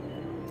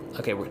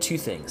 okay, we're two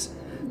things.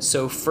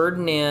 So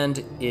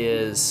Ferdinand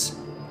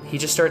he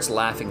just starts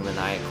laughing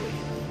maniacally.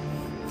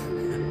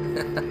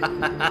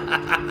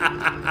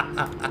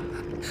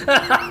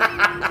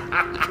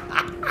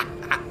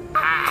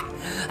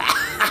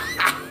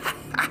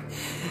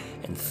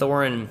 And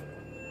Thorin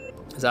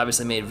is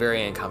obviously made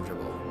very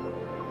uncomfortable,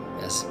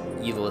 as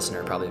you, the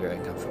listener, are probably very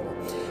uncomfortable.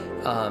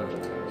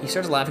 He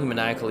starts laughing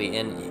maniacally,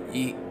 and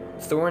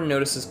Thorin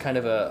notices kind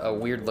of a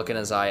weird look in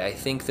his eye. I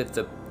think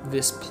that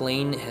this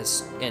plane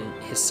and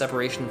his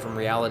separation from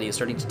reality is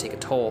starting to take a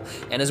toll.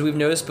 And as we've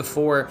noticed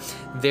before,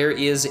 there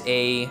is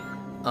a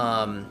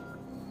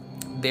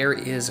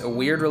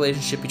weird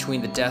relationship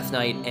between the Death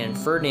Knight and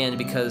Ferdinand,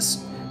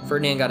 because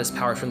Ferdinand got his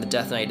power from the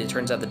Death Knight. It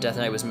turns out the Death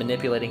Knight was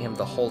manipulating him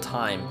the whole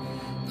time.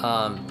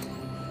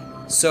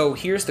 So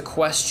here's the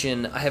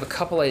question. I have a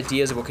couple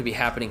ideas of what could be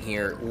happening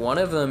here. One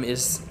of them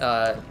is,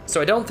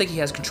 so I don't think he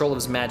has control of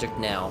his magic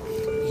now.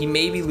 He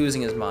may be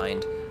losing his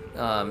mind,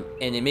 and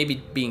it may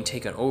be being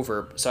taken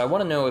over. So I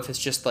want to know if it's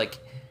just like,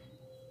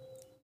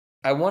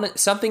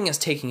 something is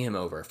taking him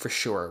over, for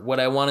sure. What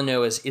I want to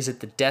know is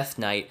it the Death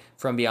Knight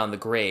from beyond the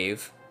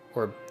grave,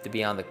 or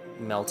beyond the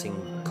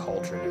melting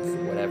cauldron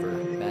of whatever,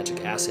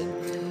 magic acid,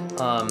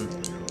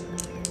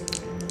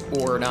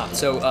 or not.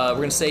 So we're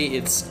going to say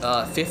it's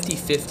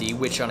 50-50,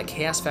 which on a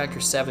chaos factor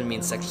 7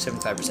 means it's actually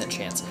 75%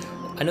 chance.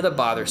 I know that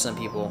bothers some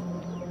people.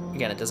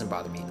 Again, it doesn't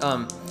bother me.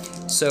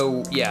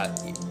 So yeah,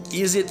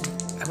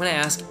 I'm going to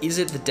ask, is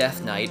it the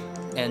Death Knight?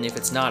 And if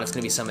it's not, it's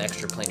going to be some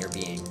extra planar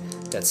being.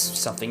 That's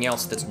something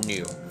else that's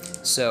new.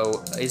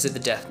 So is it the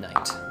Death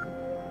Knight?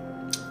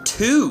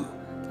 2!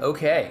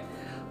 Okay.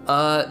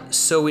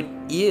 So it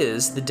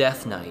is the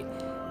Death Knight.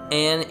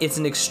 And it's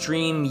an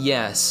extreme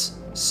yes.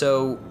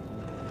 So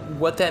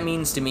what that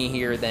means to me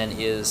here then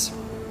is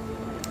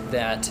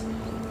that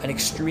an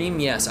extreme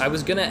yes. I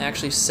was gonna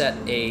actually set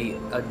a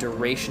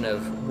duration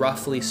of,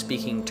 roughly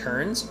speaking,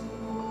 turns,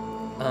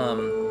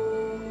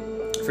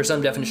 for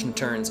some definition of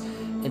turns,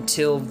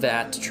 until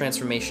that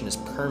transformation is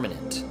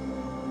permanent.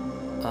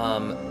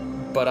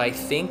 But I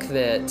think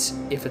that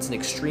if it's an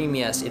extreme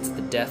yes, it's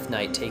the Death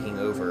Knight taking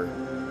over.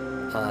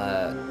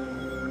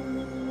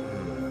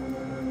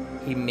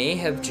 He may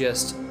have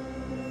just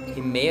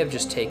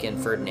taken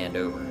Ferdinand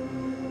over.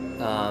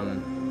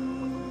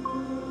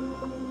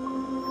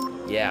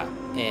 Yeah,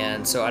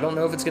 and so I don't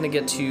know if it's going to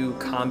get to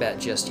combat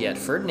just yet.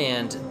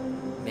 Ferdinand,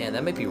 man,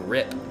 that might be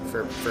rip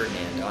for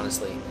Ferdinand,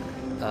 honestly.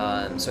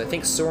 So I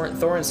think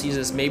Thorin sees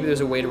this. Maybe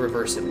there's a way to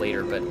reverse it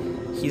later, but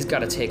he's got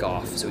to take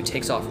off. So he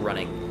takes off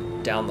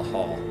running down the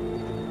hall.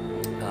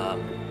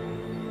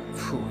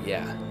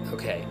 Yeah,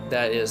 okay.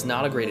 That is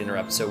not a great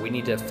interrupt, so we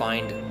need to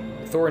find...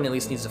 Thorin at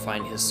least needs to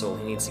find his soul.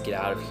 He needs to get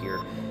out of here.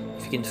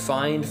 If he can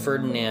find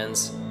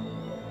Ferdinand's,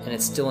 and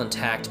it's still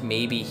intact,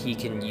 maybe he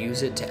can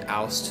use it to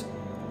oust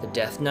the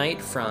Death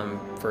Knight from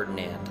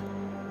Ferdinand.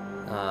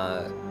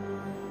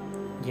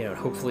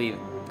 Hopefully...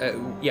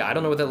 yeah, I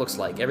don't know what that looks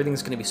like.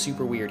 Everything's going to be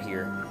super weird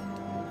here.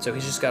 So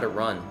he's just got to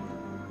run.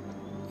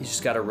 He's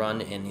just got to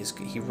run, and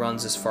he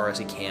runs as far as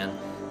he can.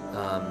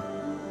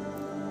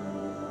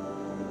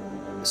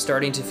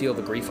 Starting to feel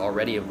the grief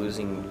already of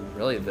losing,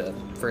 really, the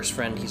first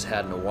friend he's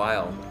had in a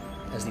while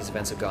as these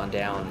events have gone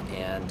down,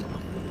 and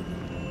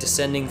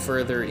descending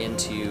further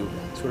into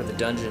sort of the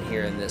dungeon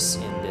here in this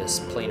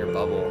planar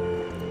bubble,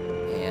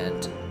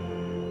 and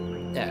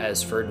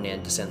as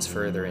Ferdinand descends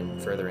further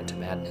and further into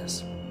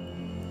madness.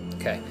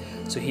 Okay,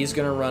 so he's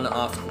going to run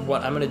off.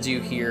 What I'm going to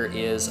do here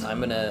is I'm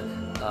going to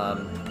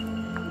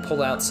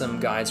pull out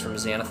some guides from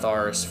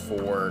Xanathar's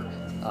for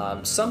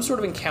some sort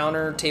of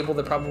encounter table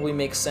that probably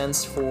makes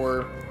sense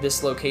for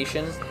this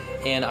location,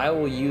 and I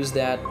will use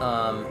that.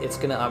 It's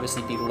going to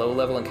obviously be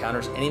low-level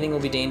encounters. Anything will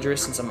be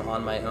dangerous since I'm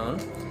on my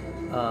own,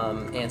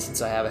 and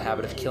since I have a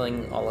habit of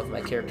killing all of my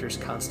characters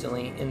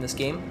constantly in this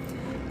game.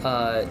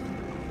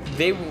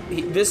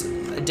 this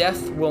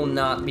death will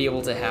not be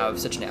able to have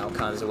such an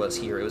outcome as it was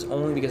here. It was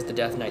only because the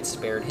Death Knight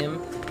spared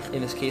him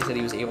in this case that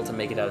he was able to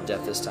make it out of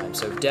death this time.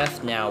 So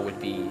death now would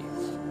be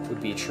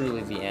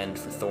truly the end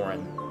for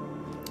Thorin.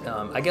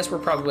 I guess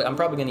I'm probably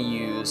going to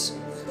use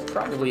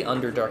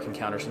Underdark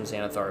encounters from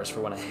Xanathars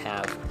for when I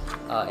have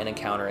an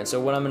encounter. And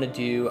so what I'm going to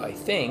do, I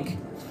think,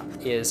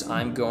 is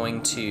I'm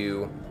going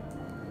to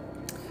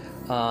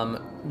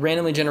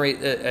randomly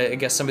generate, I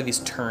guess, some of these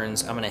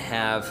turns. I'm going to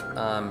have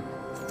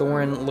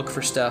Thorin look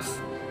for stuff,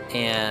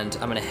 and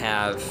I'm going to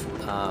have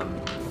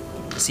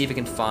see if he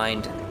can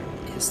find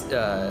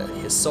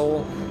his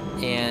soul,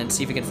 and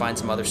see if he can find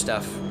some other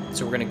stuff.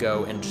 So we're going to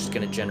go and just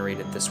going to generate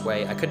it this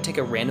way. I could take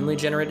a randomly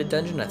generated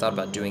dungeon. I thought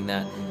about doing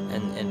that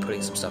and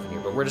putting some stuff in here,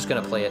 but we're just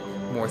going to play it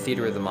more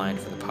theater of the mind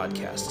for the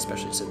podcast,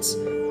 especially since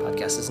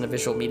podcast isn't a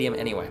visual medium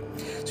anyway.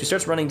 So he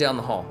starts running down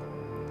the hall.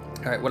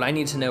 All right, what I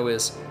need to know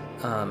is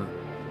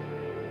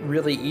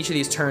really each of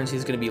these turns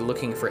he's going to be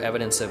looking for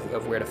evidence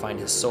of where to find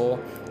his soul.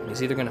 And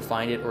he's either going to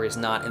find it or he's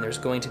not, and there's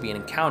going to be an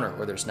encounter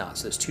or there's not.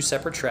 So there's two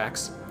separate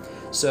tracks.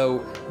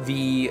 So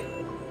the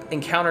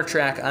encounter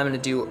track, I'm going to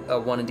do a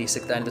 1 in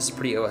d6, and this is a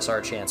pretty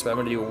OSR chance, but I'm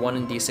going to do a 1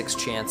 in d6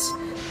 chance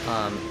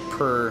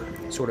per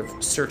sort of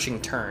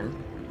searching turn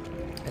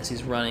as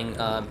he's running.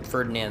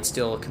 Ferdinand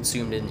still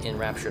consumed in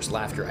rapturous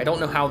laughter. I don't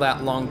know how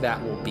long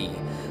that will be.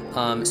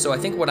 So I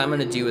think what I'm going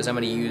to do is I'm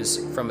going to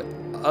use from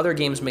other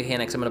games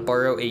mechanics, I'm going to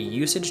borrow a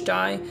usage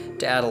die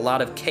to add a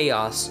lot of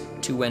chaos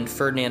to when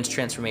Ferdinand's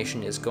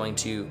transformation is going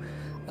to,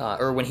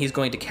 or when he's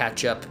going to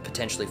catch up,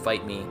 potentially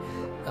fight me,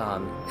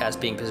 as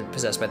being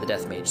possessed by the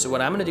Death Mage. So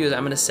what I'm going to do is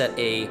I'm going to set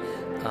a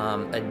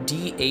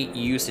D8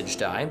 usage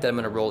die that I'm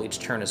going to roll each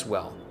turn as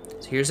well.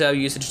 So here's how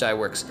usage die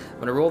works. I'm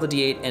going to roll the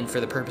D8, and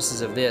for the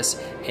purposes of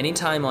this,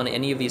 anytime on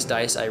any of these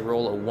dice I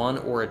roll a 1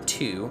 or a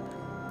 2,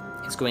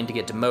 it's going to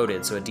get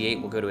demoted. So a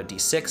D8 will go to a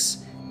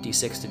D6,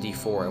 D6 to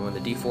D4, and when the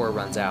D4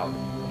 runs out,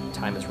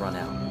 time has run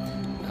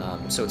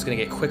out. So it's going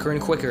to get quicker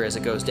and quicker as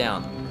it goes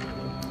down.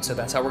 So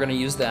that's how we're going to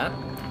use that.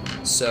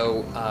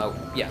 So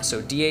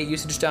so D8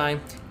 usage die,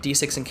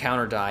 D6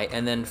 encounter die,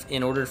 and then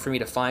in order for me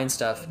to find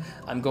stuff,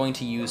 I'm going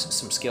to use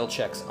some skill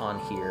checks on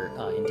here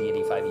in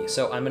D&D 5e.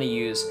 So I'm going to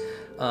use,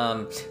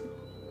 I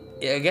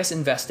guess,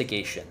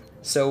 investigation.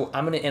 So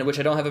I'm going to, which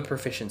I don't have a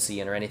proficiency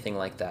in or anything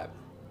like that.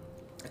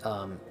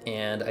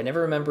 And I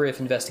never remember if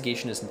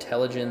investigation is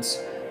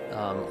intelligence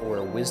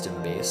or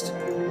wisdom based.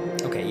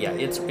 Okay, yeah,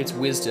 it's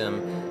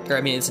wisdom, or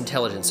I mean it's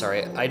intelligence.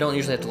 Sorry, I don't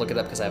usually have to look it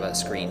up because I have a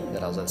screen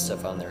that has that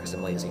stuff on there because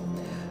I'm lazy.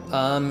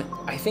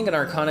 I think an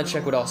Arcana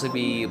check would also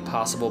be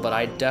possible, but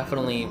I'm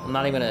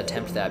not even going to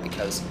attempt that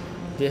because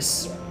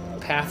this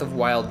Path of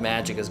Wild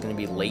Magic is going to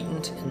be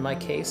latent in my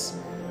case.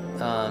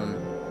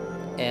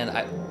 And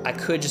I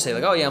could just say,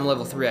 like, oh yeah, I'm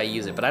level 3, I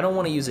use it, but I don't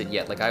want to use it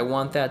yet. Like, I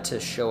want that to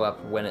show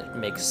up when it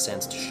makes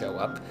sense to show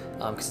up,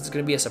 because it's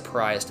going to be a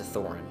surprise to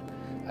Thorin,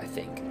 I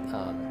think.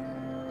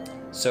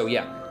 So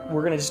yeah,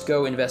 we're going to just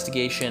go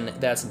investigation.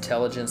 That's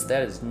intelligence.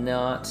 That is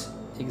not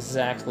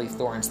exactly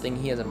Thorin's thing.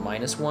 He has a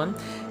 -1,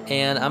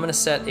 and I'm going to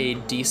set a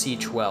DC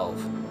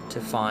 12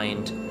 to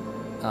find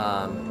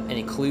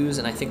any clues,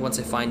 and I think once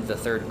I find the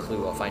third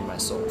clue, I'll find my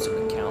soul. So I'm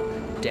going to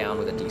count down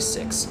with a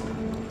D6.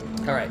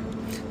 All right,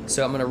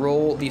 so I'm going to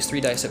roll these 3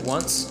 dice at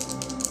once.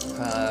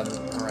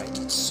 All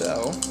right,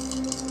 so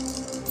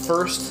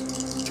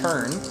first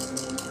turn.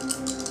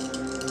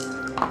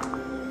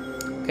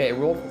 Okay,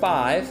 roll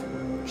 5,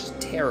 which is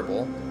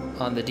terrible,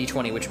 on the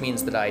D20, which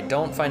means that I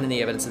don't find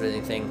any evidence of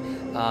anything.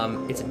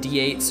 It's a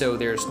D8, so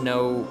there's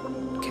no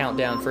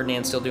countdown.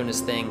 Ferdinand's still doing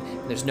his thing.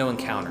 And there's no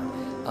encounter.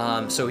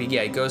 So he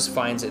goes,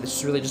 finds it. This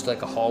is really just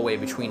like a hallway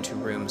between 2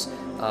 rooms,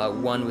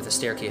 one with a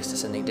staircase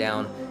descending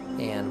down,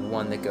 and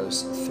one that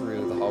goes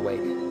through the hallway.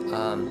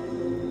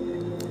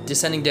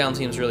 Descending down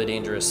seems really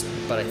dangerous,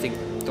 but I think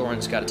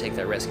Thorin's got to take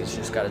that risk. He's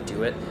just got to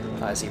do it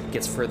as he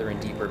gets further and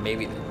deeper.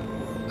 Maybe,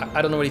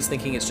 I don't know what he's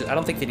thinking. It's just, I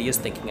don't think that he is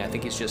thinking. I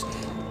think he's just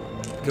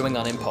going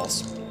on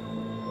impulse.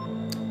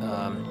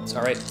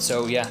 All right,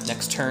 so yeah,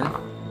 next turn.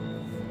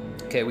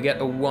 Okay, we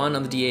got a 1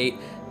 on the D8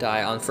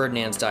 die on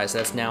Ferdinand's die, so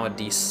that's now a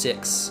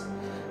D6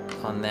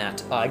 on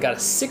that. I got a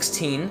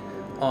 16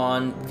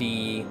 on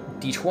the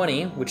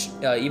D20, which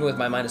even with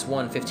my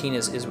 -1, 15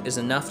 is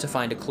enough to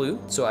find a clue.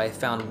 So I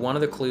found one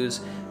of the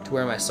clues to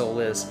where my soul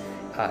is.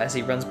 As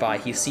he runs by,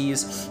 he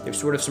sees there's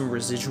sort of some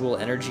residual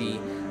energy.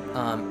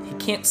 He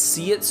can't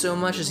see it so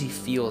much as he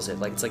feels it.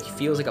 Like, it's like he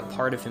feels like a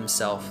part of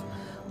himself.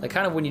 Like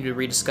kind of when you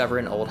rediscover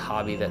an old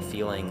hobby, that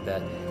feeling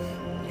that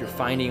you're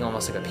finding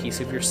almost like a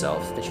piece of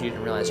yourself that you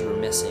didn't realize you were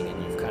missing,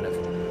 and you've kind of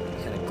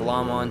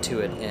glom onto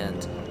it,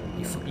 and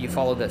you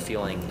follow that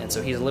feeling. And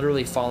so he's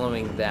literally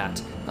following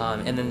that,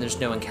 and then there's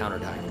no encounter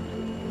die.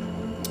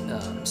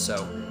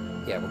 So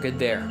yeah, we're good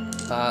there.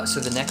 So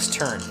the next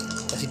turn,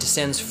 as he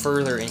descends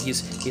further, and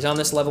he's on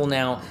this level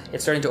now,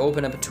 it's starting to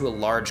open up into a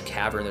large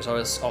cavern. There's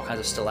always all kinds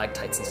of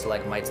stalactites and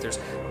stalagmites. There's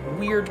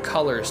weird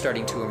colors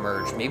starting to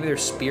emerge. Maybe they're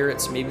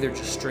spirits, maybe they're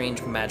just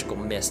strange magical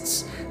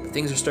mists. But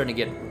things are starting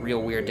to get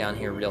real weird down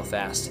here real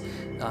fast.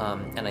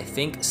 And I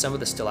think some of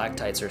the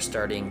stalactites are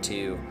starting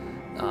to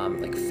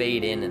like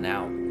fade in and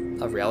out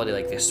of reality,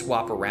 like they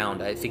swap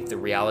around. I think the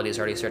reality is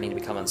already starting to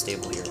become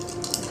unstable here.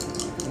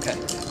 Okay,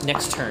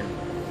 next turn.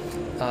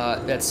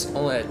 That's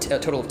only a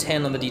total of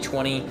 10 on the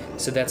d20,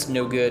 so that's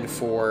no good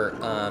for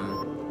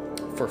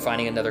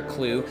finding another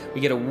clue. We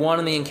get a 1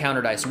 on the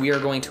encounter dice. We are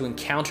going to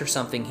encounter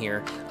something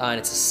here, and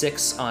it's a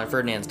 6 on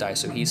Ferdinand's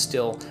dice, so he's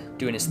still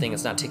doing his thing.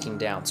 It's not ticking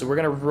down. So we're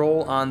going to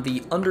roll on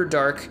the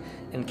Underdark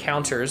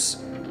encounters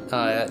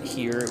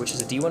here, which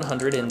is a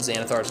d100 in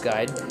Xanathar's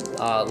guide,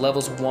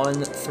 levels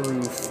 1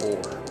 through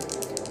 4.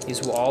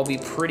 These will all be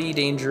pretty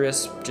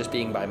dangerous just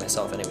being by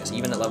myself anyways,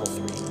 even at level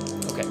 3.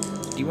 Okay,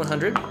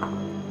 d100.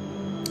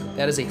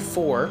 That is a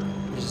 4,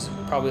 which is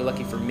probably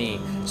lucky for me.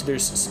 So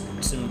there's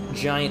some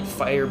giant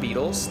fire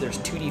beetles. There's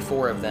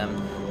 2d4 of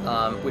them,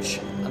 which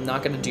I'm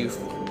not going to do.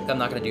 I'm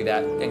not going to do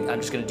that. I'm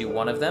just going to do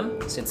one of them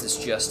since it's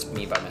just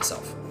me by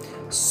myself.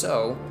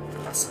 So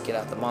let's get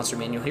out the monster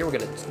manual here. We're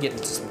going to get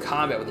into some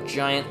combat with a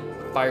giant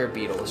fire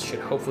beetle. This should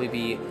hopefully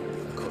be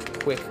a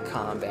quick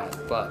combat,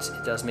 but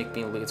it does make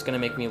me. It's going to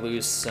make me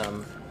lose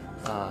some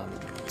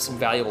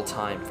valuable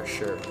time for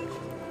sure.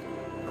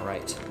 All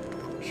right,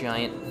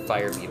 giant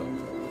fire beetle.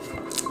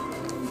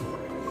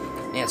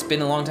 Yeah, it's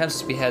been a long time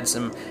since we had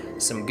some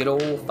good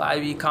old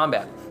 5e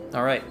combat.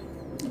 All right,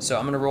 so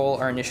I'm going to roll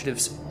our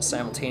initiatives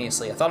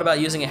simultaneously. I thought about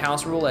using a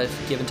house rule I've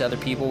given to other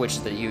people, which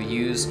is that you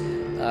use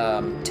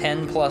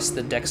 10 plus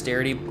the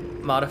dexterity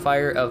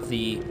modifier of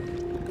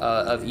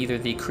of either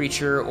the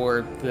creature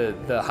or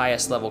the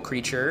highest level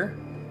creature,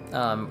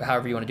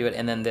 however you want to do it,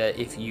 and then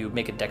if you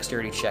make a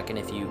dexterity check, and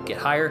if you get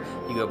higher,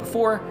 you go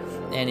before,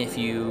 and if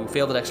you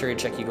fail the dexterity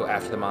check, you go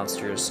after the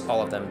monsters,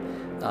 all of them.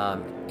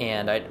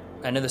 And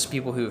I know there's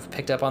people who've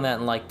picked up on that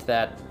and liked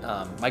that.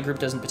 My group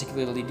doesn't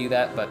particularly do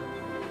that, but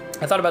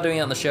I thought about doing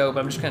it on the show, but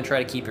I'm just going to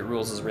try to keep it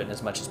rules as written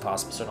as much as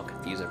possible so I don't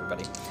confuse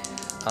everybody.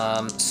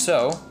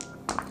 So,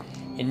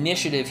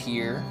 initiative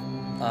here,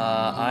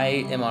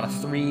 I am on a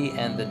 3,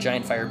 and the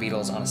giant fire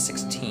beetle is on a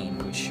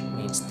 16, which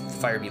means the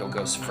fire beetle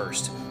goes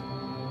first.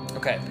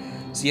 Okay,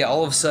 so yeah,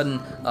 all of a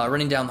sudden,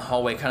 running down the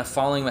hallway, kind of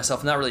following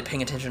myself, not really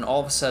paying attention, all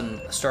of a sudden,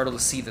 startled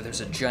to see that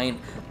there's a giant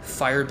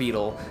fire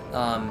beetle.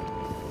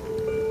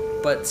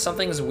 But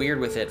something's weird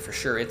with it for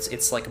sure.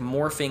 It's like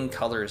morphing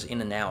colors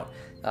in and out.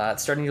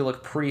 It's starting to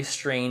look pretty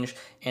strange,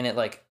 and it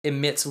like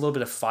emits a little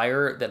bit of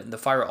fire. That the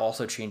fire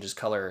also changes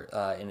color,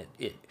 and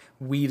it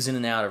weaves in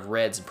and out of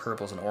reds and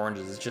purples and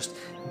oranges. It's just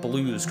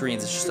blues,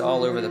 greens. It's just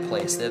all over the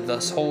place.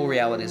 This whole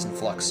reality is in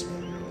flux.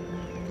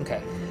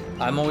 Okay,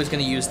 I'm always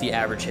going to use the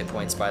average hit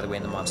points, by the way,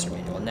 in the monster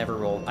manual.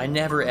 I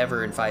never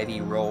ever in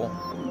 5e roll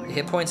the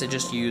hit points. I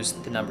just use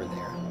the number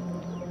there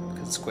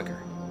because it's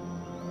quicker.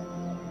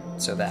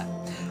 So that.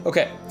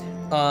 Okay.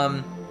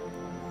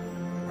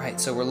 Right,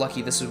 so we're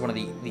lucky this is one of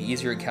the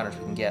easier encounters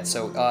we can get.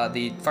 So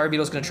the fire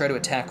beetle is going to try to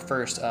attack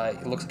first.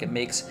 It looks like it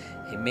makes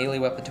a melee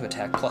weapon to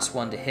attack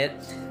 +1 to hit,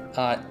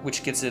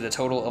 which gets it a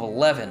total of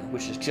 11,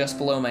 which is just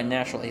below my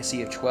natural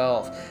AC of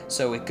 12.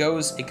 So it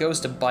goes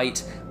to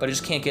bite, but it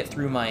just can't get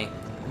through my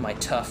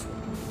tough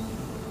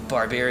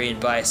barbarian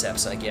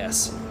biceps, I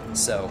guess.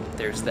 So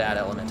there's that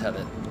element of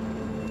it.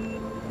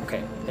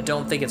 Okay, I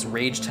don't think it's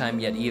rage time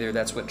yet either.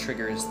 That's what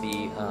triggers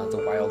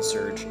the wild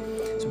surge.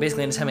 So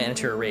basically, anytime I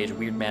enter a rage,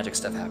 weird magic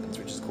stuff happens,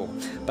 which is cool.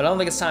 But I don't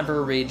think it's time for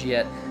a rage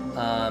yet.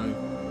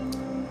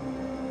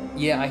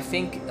 Yeah, I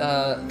think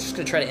I'm just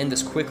gonna try to end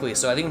this quickly.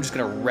 So I think I'm just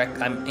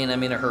gonna I'm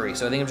in a hurry.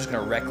 So I think I'm just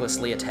gonna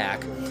recklessly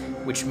attack,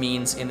 which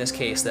means in this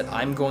case that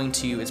I'm going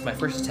to. It's my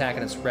first attack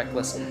and it's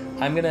reckless.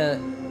 I'm gonna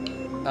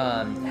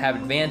have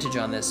advantage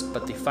on this,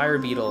 but the fire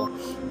beetle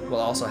will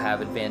also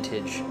have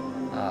advantage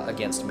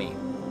against me.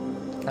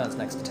 On its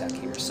next attack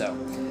here, so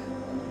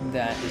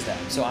that is that.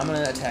 So I'm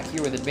gonna attack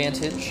here with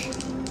advantage.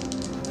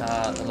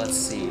 Let's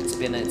see. It's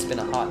been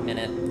a hot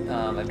minute.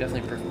 I've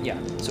definitely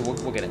so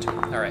we'll get into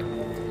it. All right.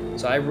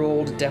 So I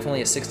rolled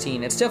definitely a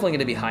 16. It's definitely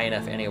gonna be high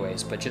enough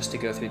anyways. But just to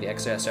go through the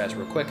exercise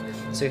real quick,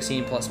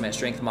 16 plus my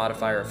strength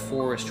modifier of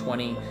 4 is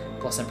 20.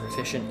 Plus I'm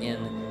proficient in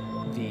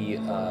the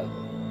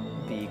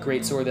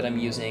great sword that I'm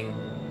using.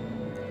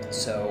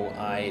 So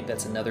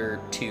that's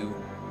another 2.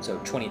 So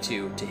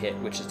 22 to hit,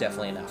 which is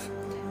definitely enough.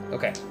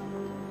 Okay,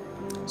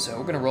 so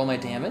we're going to roll my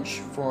damage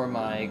for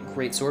my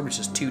greatsword, which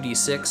is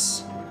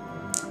 2d6.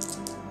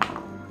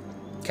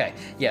 Okay,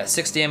 yeah,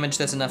 6 damage,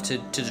 that's enough to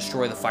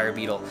destroy the fire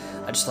beetle.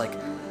 I just, like,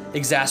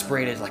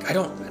 exasperated, like, I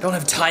don't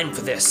have time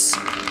for this,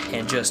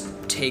 and just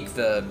take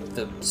the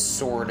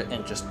sword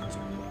and just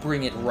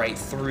bring it right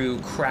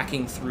through,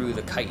 cracking through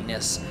the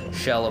chitinous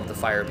shell of the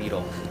fire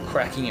beetle,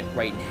 cracking it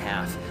right in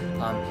half.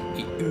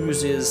 It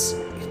oozes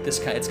it's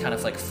kind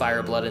of like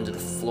fire blood into the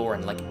floor,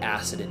 and like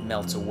acid, it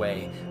melts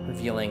away,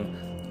 revealing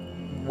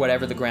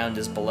whatever the ground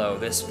is below.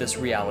 This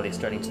reality is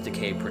starting to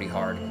decay pretty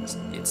hard.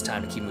 It's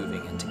time to keep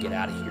moving and to get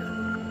out of here.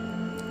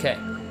 Okay,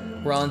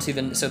 we're on to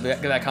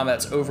that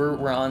combat's over.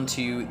 We're on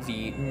to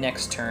the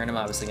next turn. I'm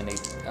obviously going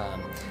to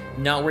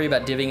not worry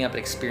about divvying up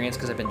experience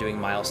because I've been doing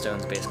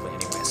milestones basically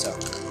anyway. So,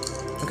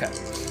 okay,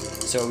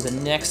 so the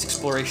next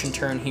exploration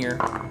turn here.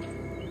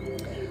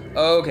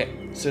 Okay,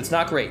 so it's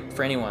not great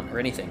for anyone or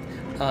anything.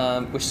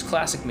 which is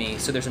classic me.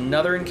 So there's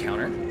another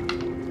encounter.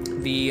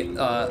 The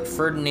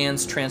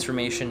Ferdinand's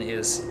transformation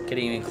is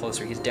getting even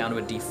closer. He's down to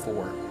a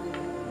D4,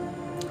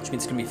 which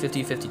means it's going to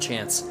be 50-50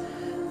 chance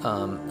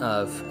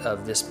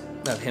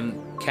of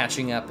him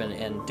catching up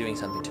and doing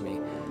something to me.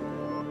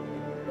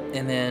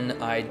 And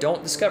then I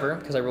don't discover,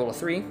 because I rolled a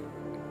 3,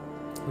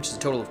 which is a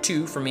total of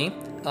 2 for me.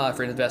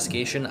 For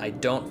investigation, I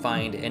don't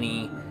find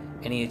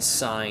any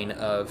sign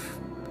of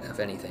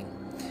anything.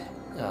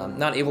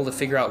 Not able to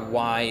figure out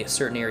why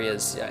certain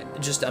areas,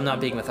 I'm not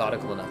being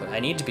methodical enough.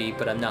 I need to be,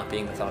 but I'm not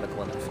being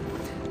methodical enough.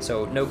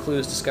 So no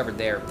clues discovered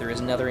there. There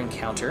is another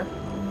encounter,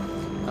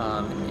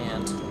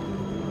 and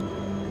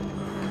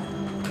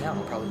now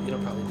it'll probably be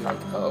like,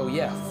 oh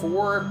yeah,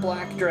 4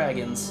 black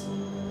dragons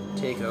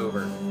take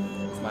over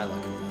with my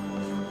luck.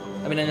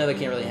 I mean, I know that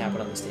can't really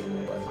happen on this table,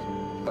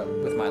 but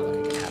with my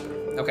luck it can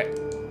happen. Okay.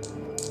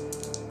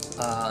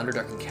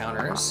 Underdark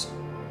encounters.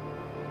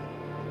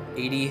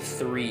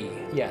 83.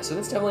 Yeah, so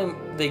that's definitely,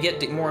 they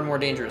get more and more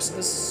dangerous.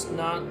 This is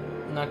not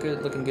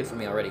good, looking good for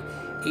me already.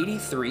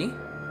 83.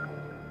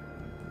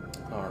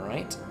 All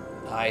right,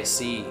 I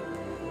see.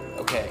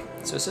 Okay,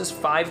 so it says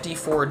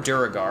 5d4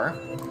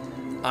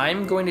 Duragar.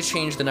 I'm going to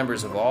change the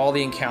numbers of all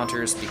the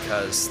encounters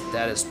because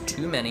that is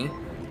too many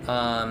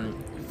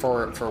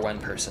for one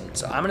person.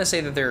 So I'm going to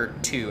say that there are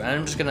 2, and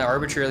I'm just going to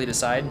arbitrarily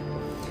decide.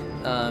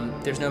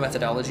 There's no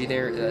methodology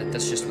there.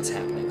 That's just what's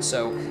happening.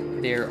 So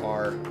there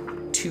are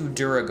 2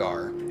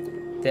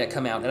 Duragar that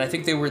come out, and I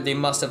think they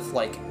must have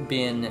like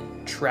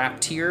been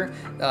trapped here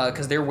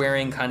because they're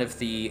wearing kind of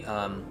the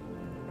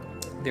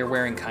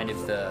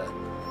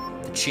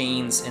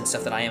chains and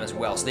stuff that I am as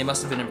well. So they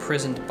must have been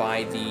imprisoned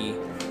by the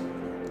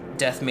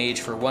Death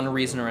Mage for one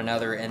reason or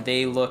another, and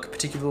they look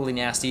particularly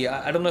nasty.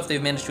 I don't know if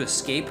they've managed to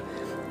escape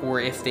or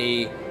if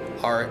they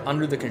are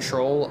under the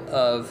control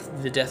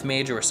of the Death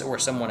Mage or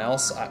someone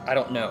else. I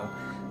don't know.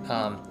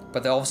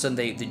 But all of a sudden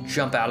they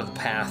jump out of the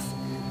path.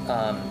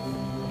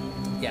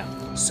 Yeah,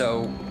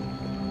 so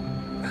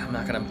I'm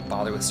not going to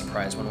bother with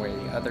surprise one way or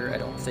the other, I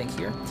don't think,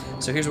 here.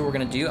 So here's what we're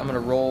going to do. I'm going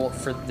to roll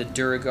for the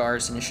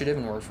Duragar's initiative,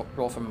 and we'll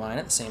roll for mine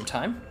at the same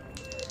time.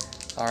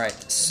 All right,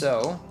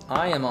 so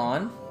I am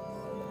on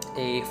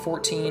a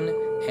 14,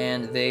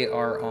 and they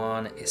are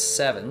on a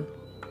 7.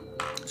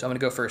 So I'm going to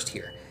go first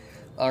here.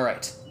 All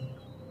right.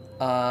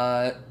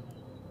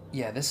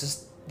 Yeah, this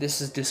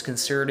is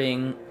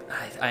disconcerting.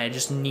 I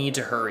just need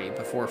to hurry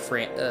before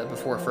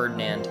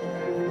Ferdinand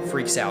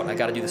freaks out. I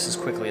got to do this as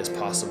quickly as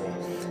possible.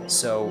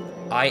 So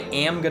I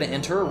am going to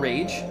enter a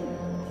rage,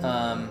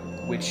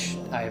 which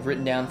I have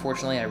written down.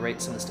 Fortunately, I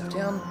write some of the stuff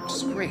down, which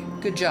is great.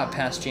 Good job,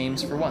 Past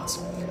James, for once.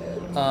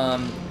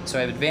 So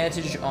I have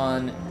advantage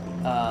on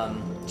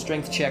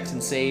strength checks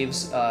and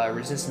saves,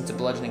 resistance to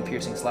bludgeoning,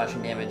 piercing,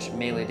 slashing damage,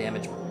 melee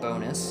damage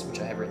bonus, which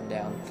I have written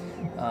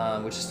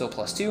down, which is still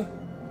 +2.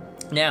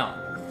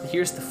 Now,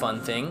 here's the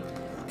fun thing,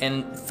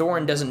 and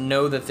Thorin doesn't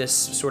know that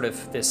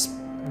this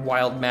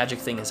wild magic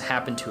thing has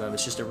happened to him.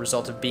 It's just a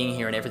result of being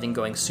here and everything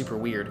going super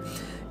weird.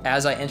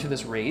 As I enter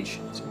this rage,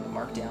 so I'm going to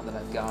mark down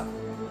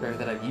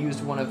that I've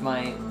used one of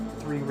my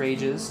 3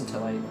 rages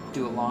until I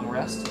do a long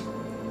rest.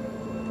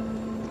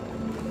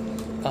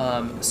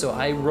 So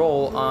I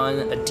roll on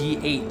a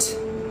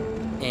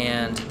d8,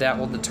 and that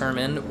will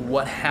determine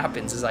what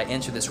happens as I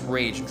enter this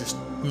rage. I'm just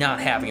not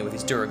having it with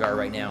these Duragar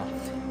right now.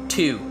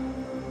 2,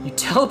 you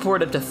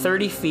teleport up to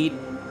 30 feet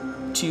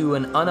to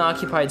an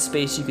unoccupied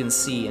space you can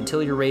see.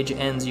 Until your rage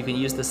ends, you can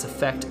use this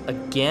effect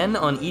again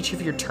on each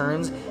of your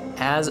turns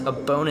as a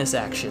bonus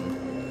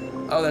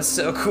action. Oh, that's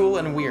so cool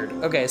and weird.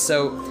 Okay,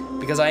 so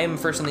because I am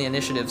first on the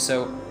initiative,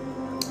 so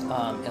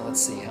and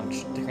let's see how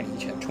much they're gonna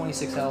each have.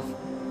 26 health.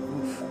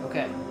 Oof.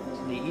 Okay,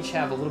 so they each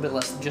have a little bit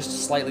less,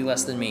 just slightly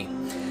less than me.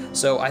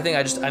 So I think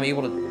I'm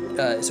able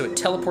to. So it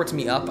teleports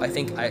me up. I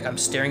think I'm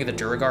staring at the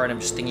Duragar and I'm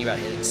just thinking about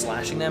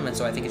slashing them, and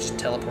so I think it just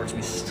teleports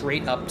me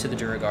straight up to the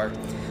Duragar.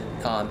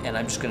 And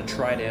I'm just going to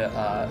try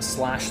to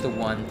slash the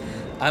one.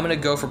 I'm going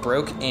to go for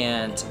broke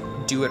and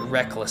do it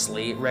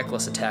recklessly.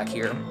 Reckless attack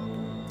here,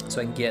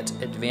 so I can get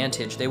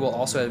advantage. They will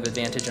also have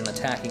advantage on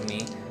attacking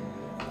me.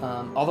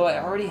 Although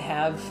I already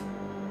have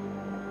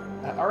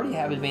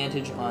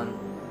advantage on...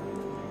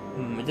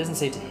 it doesn't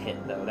say to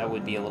hit, though. That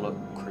would be a little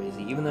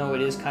crazy. Even though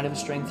it is kind of a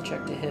strength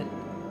check to hit.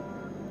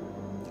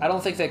 I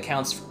don't think that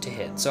counts to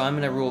hit, so I'm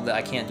going to rule that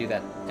I can't do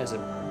that as a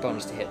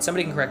bonus to hit.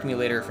 Somebody can correct me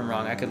later if I'm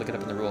wrong. I could look it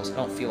up in the rules. I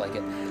don't feel like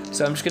it.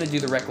 So I'm just going to do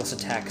the reckless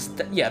attack.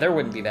 Yeah, there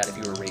wouldn't be that if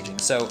you were raging.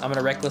 So I'm going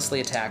to recklessly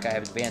attack. I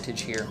have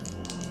advantage here.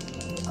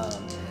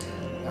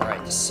 All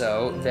right,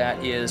 so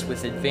that is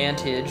with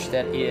advantage.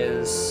 That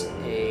is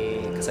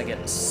because I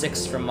get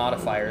 6 from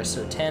modifiers,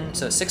 so 10,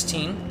 so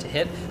 16 to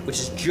hit, which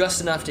is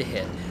just enough to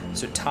hit.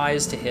 So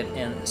ties to hit,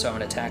 and so I'm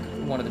going to attack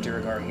one of the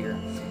Duragar here.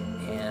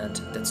 And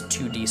that's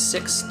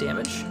 2d6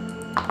 damage.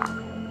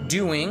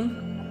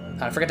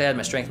 I forgot to add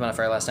my strength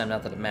modifier last time,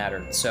 not that it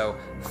mattered. So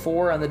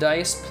 4 on the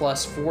dice,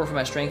 plus 4 for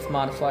my strength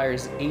modifier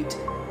is 8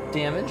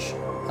 damage,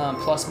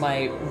 plus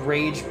my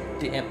rage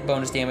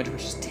bonus damage,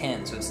 which is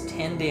 10. So it's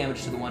 10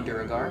 damage to the one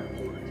Duragar.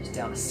 It's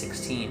down to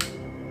 16.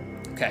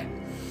 Okay.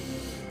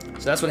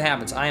 So that's what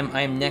happens. I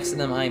am next to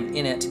them. I am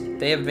in it.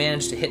 They have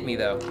managed to hit me,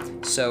 though.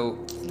 So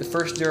the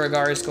first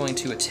Duragar is going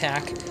to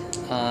attack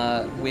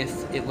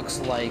with, it looks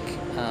like,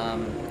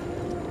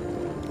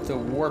 the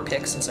War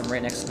Pick, since I'm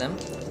right next to them.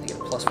 I get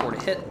a +4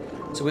 to hit.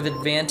 So with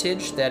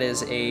advantage, that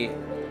is a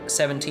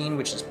 17,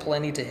 which is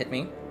plenty to hit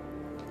me.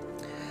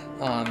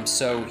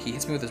 So he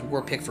hits me with his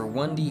War Pick for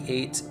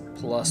 1d8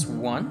 plus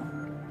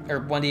 1,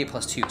 or 1d8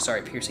 plus 2,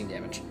 sorry, piercing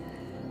damage.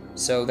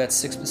 So that's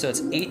 6, so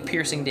it's 8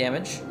 piercing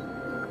damage.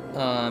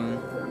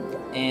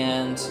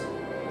 And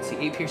let's see,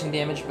 8 piercing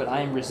damage, but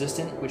I am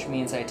resistant, which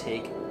means I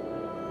take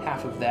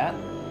half of that.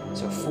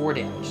 So 4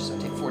 damage. So I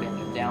take 4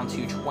 damage. I'm down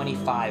to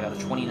 25 out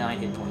of 29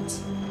 hit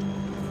points.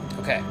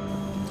 Okay.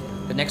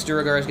 The next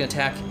Duragar is going to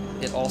attack.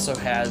 It also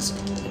has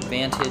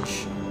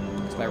advantage.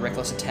 It's my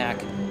reckless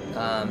attack.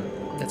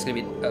 That's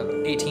going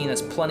to be 18.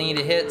 That's plenty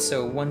to hit.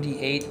 So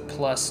 1d8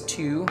 plus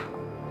 2.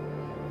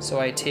 So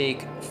I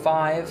take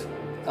 5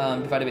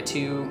 divided by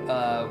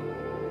 2.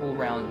 We'll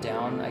round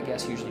down, I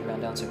guess. Usually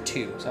round down. So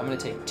 2. So I'm going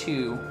to take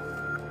 2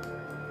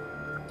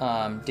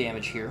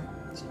 damage here.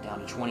 So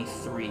down to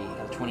 23 out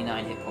of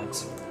 29 hit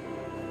points.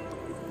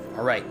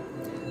 All right.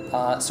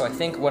 So I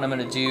think what I'm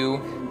going to do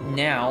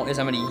now is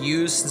I'm going to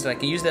use, since I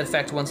can use that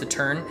effect once a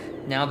turn,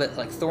 now that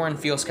like Thorin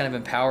feels kind of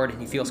empowered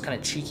and he feels kind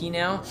of cheeky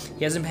now,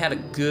 he hasn't had a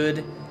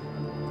good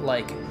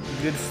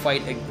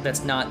fight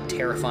that's not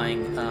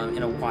terrifying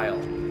in a while.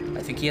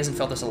 I think he hasn't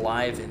felt this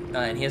alive,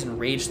 and he hasn't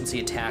raged since he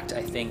attacked,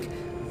 I think,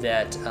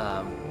 that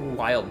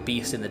wild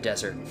beast in the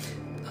desert.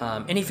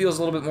 And he feels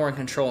a little bit more in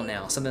control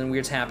now. Something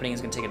weird's happening. He's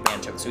going to take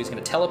advantage of it. So he's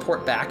going to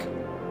teleport back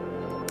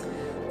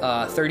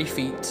 30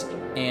 feet,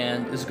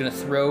 and is going to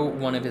throw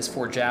one of his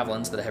 4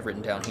 javelins that I have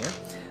written down here,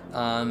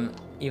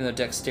 even though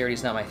dexterity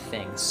is not my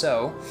thing.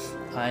 So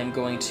I'm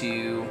going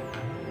to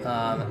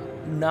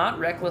not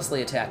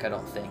recklessly attack, I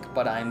don't think,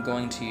 but I'm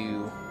going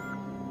to...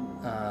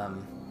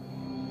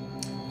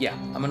 yeah,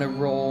 I'm going to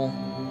roll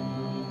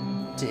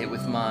to hit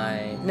with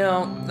my...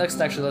 No, let's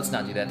not do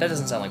that. That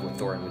doesn't sound like what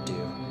Thorin would do.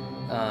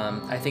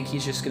 I think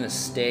he's just gonna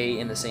stay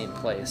in the same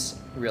place.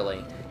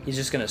 Really, he's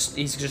just gonna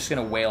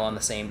wail on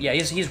the same. Yeah,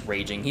 he's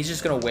raging. He's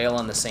just gonna wail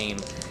on the same.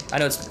 I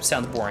know it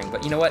sounds boring,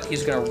 but you know what?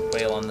 He's gonna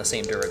wail on the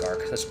same Duragar,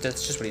 because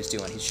that's just what he's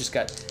doing. He's just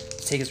got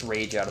to take his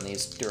rage out on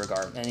these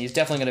Duragar, and he's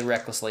definitely gonna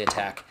recklessly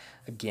attack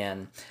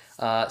again.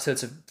 So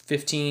it's a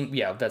 15.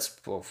 Yeah, that's,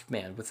 oh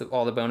man, with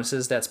all the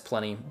bonuses, that's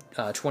plenty.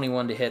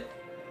 21 to hit.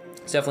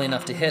 It's definitely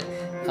enough to hit.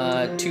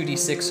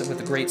 2d6 with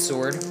the great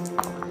sword.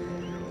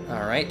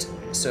 All right,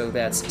 so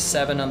that's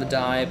 7 on the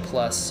die,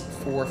 plus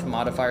 4 from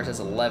modifiers, that's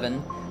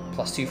 11,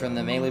 plus 2 from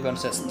the melee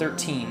bonus, that's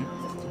 13.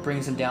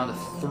 Brings him down to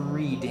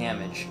 3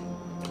 damage.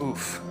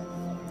 Oof.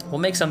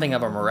 We'll make something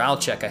of a morale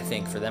check, I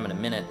think, for them in a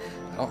minute.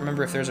 I don't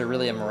remember if there's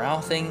really a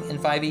morale thing in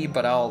 5e,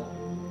 but I'll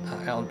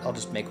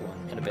just make one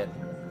in a bit.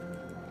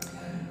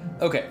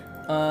 Okay,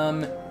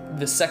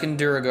 the second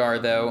Duragar,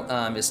 though,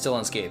 is still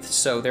unscathed,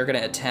 so they're going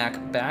to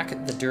attack back.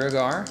 The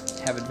Duragar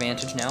have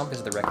advantage now because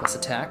of the reckless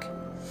attack.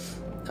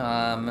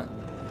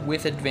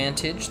 With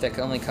advantage, that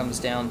only comes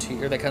down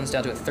to, a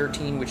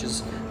 13, which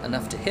is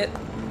enough to hit.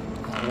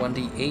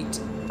 1d8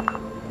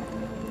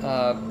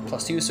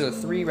 plus 2, so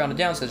 3 rounded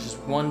down, so it's just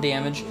 1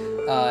 damage.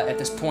 At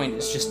this point,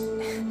 it's just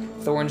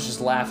Thorin's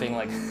just laughing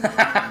like,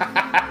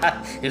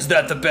 is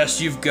that the best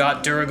you've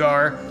got,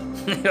 Duragar?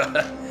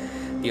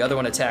 The other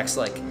one attacks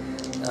like,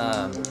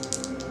 I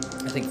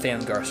think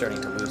Thorin is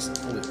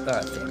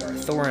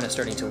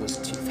starting to lose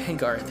to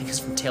Vanguard. I think it's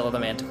from Tale of the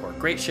Manticore.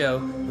 Great show.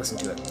 Listen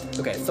to it.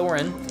 Okay,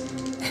 Thorin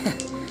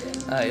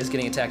is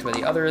getting attacked by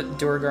the other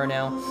Duragar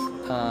now.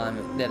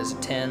 That is a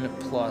 10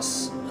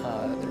 plus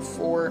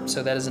 4,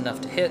 so that is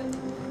enough to hit.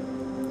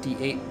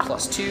 D8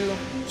 plus 2,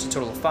 which is a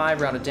total of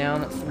 5, rounded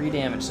down, 3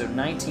 damage, so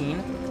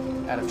 19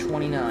 out of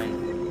 29.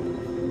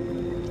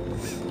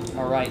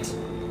 All right.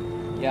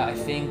 Yeah, I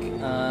think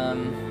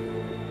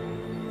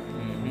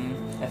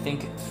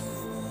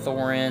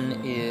Thorin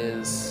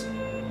is...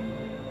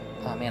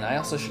 Oh man, I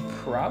also should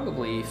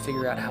probably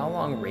figure out how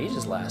long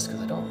rages last,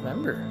 because I don't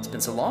remember. It's been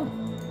so long.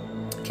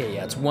 Okay,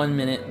 yeah, it's 1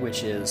 minute,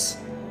 which is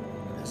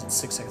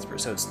 6 seconds per,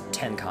 so it's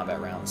 10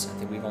 combat rounds. I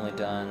think we've only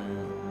done,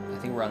 I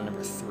think we're on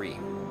number 3. I'll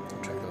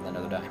try to go with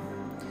another die.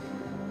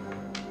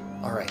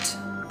 All right,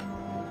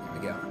 here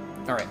we go.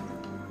 All right.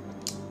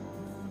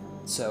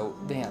 So,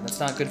 yeah, that's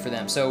not good for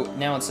them. So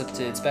now it's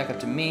back up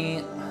to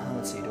me.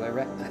 Let's see,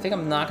 I think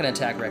I'm not going to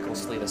attack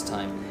recklessly this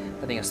time.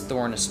 I think as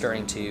Thorin is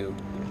starting to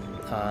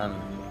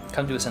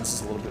come to his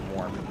senses a little bit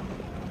more.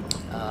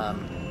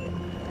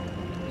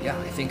 Yeah,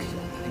 I think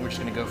we're just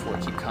going to go for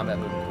it. Keep combat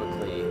moving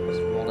quickly.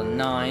 Rolled a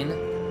 9,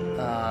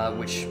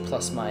 which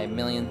plus my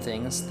million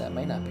things. That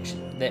may not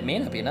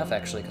be enough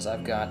actually, because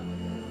I've got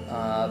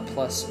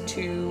plus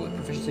 2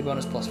 proficiency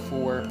bonus, plus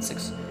 4,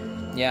 6.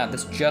 Yeah,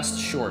 that's just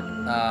short.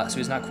 So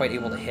he's not quite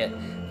able to hit.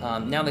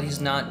 Now that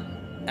he's not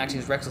acting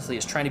as recklessly,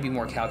 he's trying to be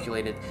more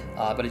calculated,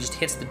 but it just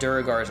hits the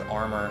Duragar's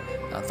armor.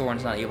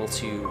 Thorin's not able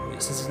to,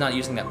 since he's not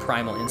using that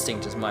primal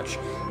instinct as much,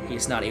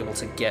 he's not able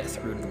to get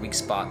through to the weak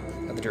spot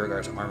of the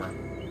Duragar's armor.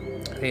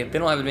 Okay, they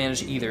don't have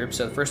advantage either,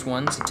 so the first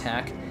one's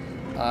attack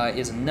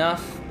is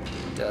enough.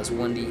 It does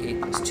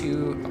 1d8 plus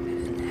 2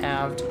 and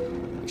halved,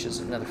 which is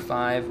another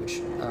 5, which,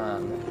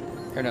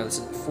 or no, this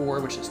is 4,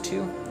 which is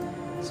 2.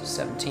 So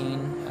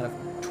 17 out of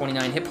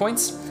 29 hit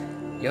points.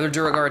 The other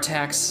Duragar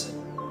attacks.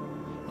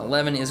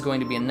 11 is going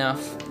to be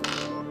enough.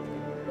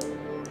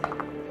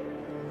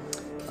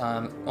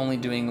 Only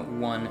doing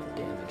 1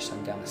 damage, so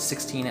I'm down to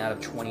 16 out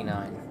of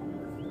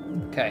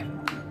 29. Okay.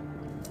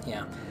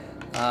 Yeah.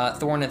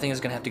 Thorn, I think, is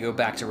going to have to go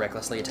back to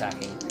recklessly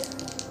attacking.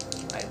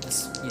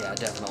 Yeah,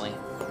 definitely.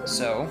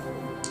 So,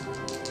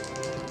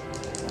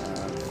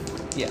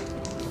 yeah.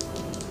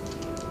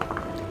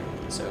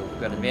 So we've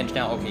got an advantage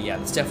now. Okay,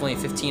 yeah, it's definitely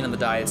 15 on the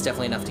die. It's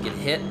definitely enough to get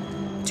hit.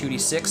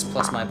 2d6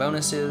 plus my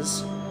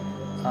bonuses,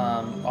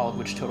 all of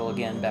which total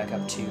again back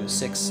up to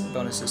 6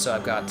 bonuses. So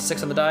I've got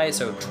 6 on the die,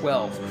 so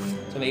 12.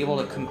 So I'm able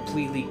to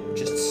completely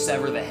just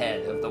sever the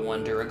head of the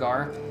one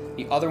Duragar.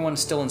 The other one's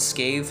still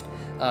unscathed,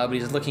 but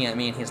he's looking at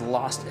me and he's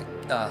lost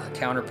a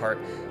counterpart.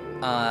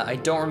 I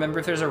don't remember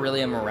if there's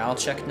really a morale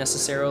check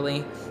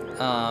necessarily,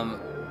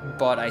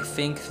 but I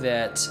think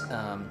that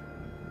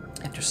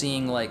after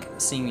seeing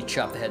me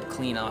chop the head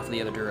clean off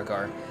the other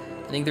Duragar,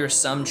 I think there's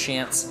some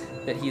chance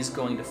that he's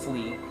going to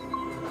flee.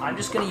 I'm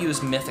just going to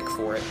use Mythic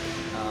for it,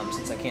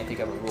 since I can't think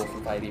of a rule for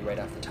 5e right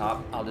off the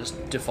top. I'll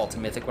just default to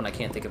Mythic when I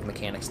can't think of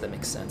mechanics that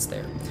make sense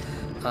there.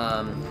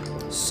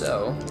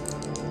 So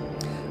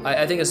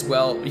I think as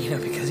well,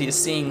 because he's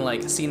seeing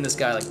this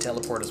guy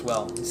teleport as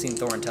well. He's seen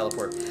Thorin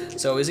teleport.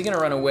 So is he gonna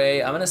run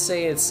away? I'm gonna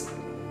say it's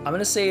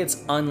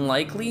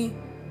unlikely,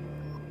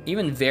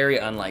 even very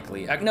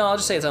unlikely. No, I'll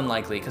just say it's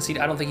unlikely because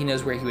I don't think he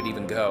knows where he would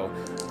even go.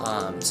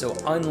 So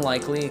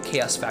unlikely,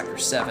 chaos factor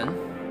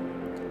 7.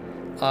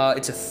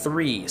 It's a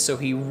 3, so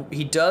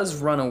he does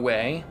run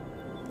away,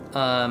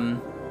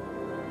 and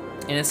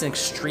it's an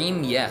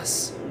extreme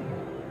yes.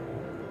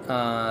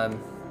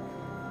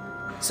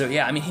 So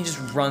yeah, I mean, he just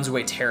runs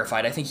away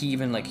terrified. I think he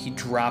even he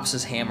drops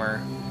his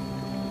hammer,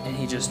 and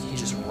he just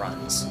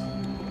runs.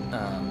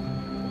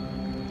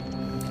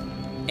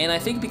 And I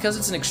think because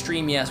it's an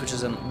extreme yes, which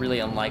is really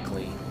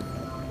unlikely,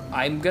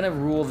 I'm gonna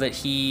rule that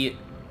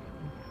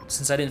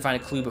since I didn't find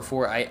a clue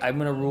before, I'm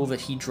gonna rule that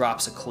he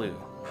drops a clue.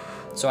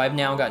 So I've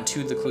now gotten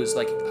 2 of the clues.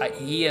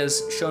 He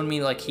has shown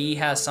me he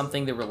has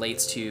something that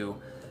relates to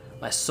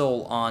my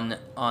soul on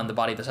the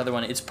body of this other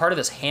one. It's part of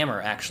this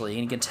hammer, actually,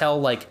 and you can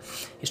tell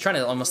he's trying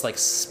to almost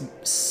it's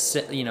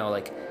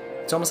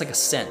almost like a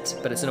scent,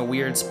 but it's in a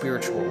weird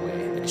spiritual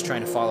way that he's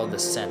trying to follow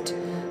this scent.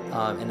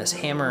 And this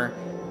hammer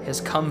has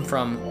come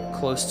from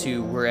close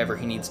to wherever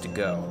he needs to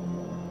go,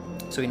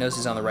 so he knows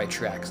he's on the right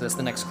track. So that's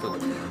the next clue.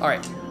 All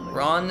right,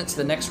 we're on to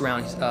the next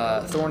round.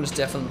 Thorn has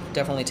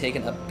definitely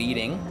taken a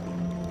beating,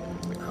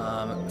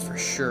 for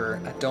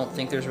sure. I don't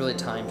think there's really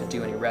time to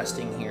do any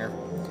resting here.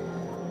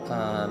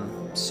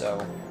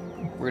 So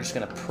we're just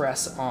gonna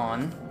press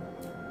on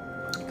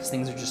because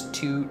things are just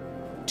too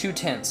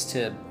tense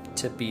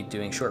to be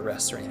doing short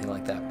rests or anything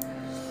like that.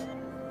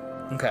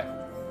 Okay.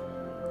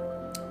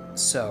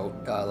 So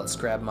let's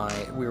grab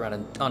we're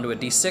onto a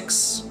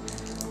d6.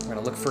 We're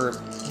gonna look for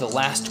the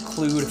last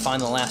clue to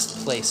find the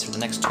last place for the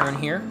next turn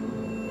here.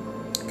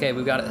 Okay,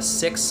 we've got a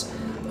 6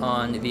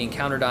 on the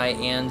encounter die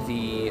and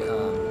the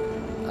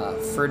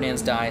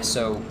Ferdinand's die,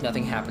 so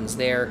nothing happens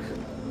there.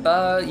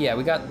 Yeah,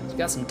 we got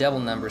some devil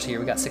numbers here.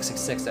 We got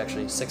 666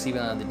 actually, 6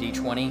 even on the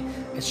d20.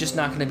 It's just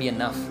not going to be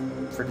enough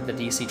for the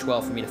DC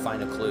 12 for me to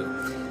find a clue.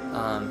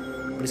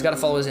 But he's got to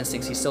follow his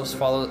instincts. He still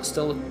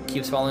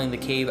keeps following the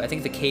cave. I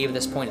think the cave at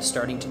this point is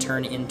starting to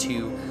turn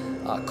into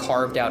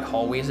carved out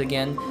hallways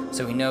again.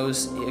 So he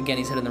knows again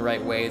he's heading the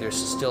right way. There's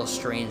still a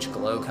strange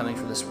glow coming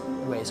from this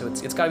way, so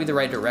it's got to be the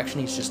right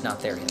direction. He's just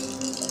not there yet.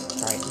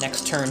 All right,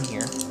 next turn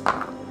here.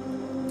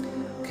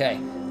 Okay.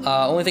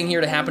 Only thing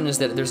here to happen is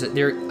that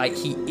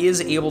he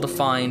is able to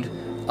find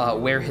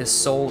where his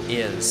soul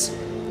is,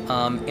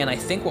 and I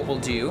think what we'll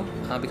do,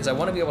 because I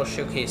want to be able to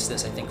showcase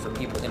this, I think for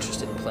people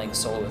interested in playing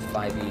solo with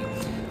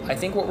 5e, I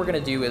think what we're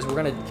gonna do is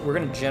we're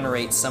gonna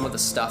generate some of the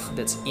stuff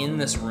that's in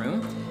this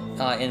room,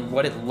 and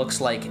what it looks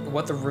like,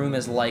 what the room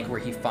is like where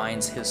he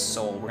finds his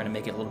soul. We're gonna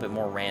make it a little bit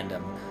more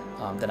random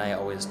than I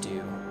always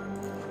do.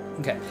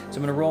 Okay, so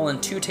I'm going to roll in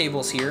 2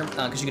 tables here,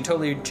 because you can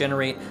totally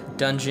generate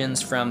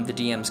dungeons from the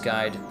DM's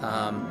guide.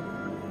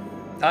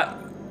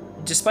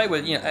 Despite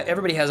what,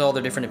 everybody has all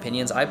their different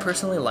opinions, I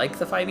personally like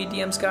the 5e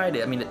DM's guide.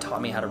 I mean, it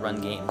taught me how to run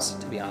games,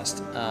 to be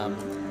honest,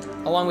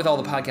 along with all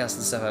the podcasts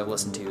and stuff I've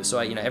listened to. So,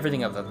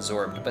 everything I've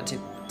absorbed. But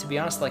to be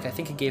honest, I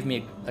think it gave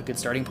me a good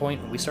starting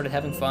point. We started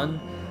having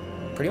fun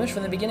pretty much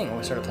from the beginning when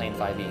we started playing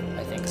 5e,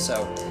 I think.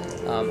 So,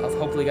 I've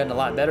hopefully gotten a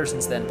lot better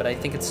since then, but I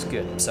think it's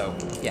good. So,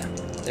 yeah,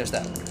 there's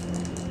that.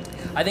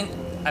 I think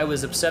I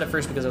was upset at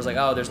first because I was like,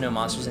 oh, there's no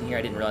monsters in here.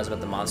 I didn't realize about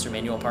the monster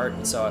manual part.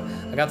 And so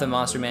I got the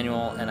monster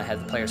manual and I had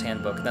the player's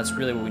handbook. And that's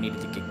really what we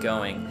needed to get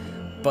going.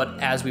 But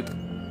as we're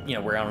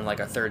on our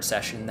 3rd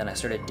session, then I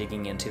started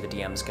digging into the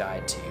DM's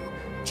guide to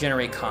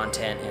generate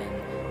content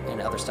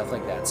and other stuff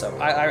like that. So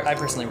I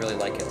personally really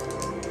like it.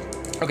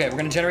 Okay, we're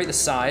going to generate the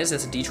size.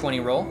 That's a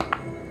d20 roll.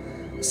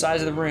 The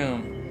size of the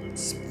room,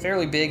 It's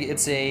fairly big.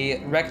 It's a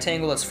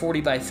rectangle that's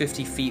 40 by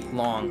 50 feet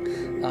long.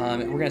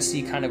 We're going to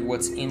see kind of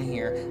what's in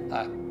here.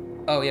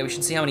 Oh, yeah, we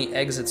should see how many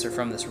exits are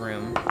from this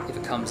room if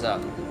it comes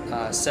up.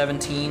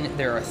 17,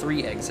 there are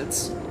 3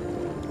 exits.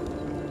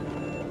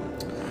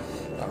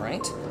 All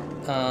right.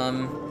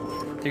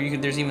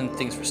 There's even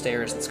things for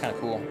stairs. That's kind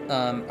of cool.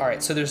 All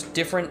right, so there's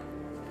different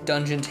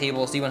dungeon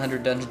tables,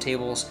 D100 dungeon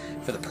tables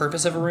for the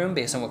purpose of a room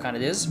based on what kind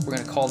it is. We're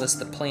going to call this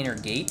the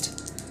planar gate.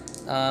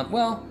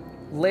 Well,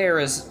 lair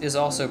is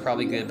also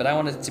probably good, but I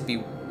want it to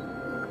be...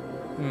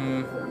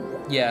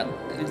 yeah,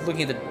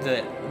 looking at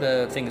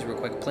the things real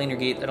quick. Planar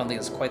gate, I don't think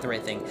it's quite the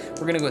right thing.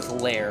 We're going to go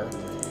with lair,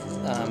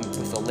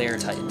 with the lair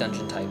type,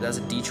 dungeon type. That's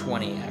a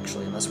D20,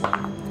 actually, in this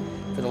one.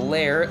 For the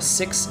lair,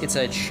 6, it's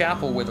a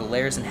chapel where the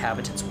lair's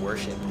inhabitants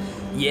worship.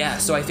 Yeah,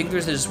 so I think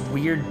there's this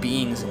weird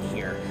beings in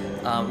here.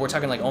 We're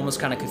talking like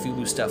almost kind of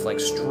Cthulhu stuff, like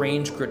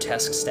strange,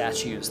 grotesque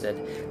statues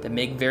that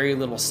make very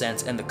little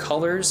sense. And the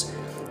colors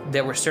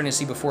that we're starting to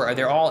see before,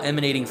 they're all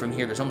emanating from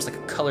here. There's almost like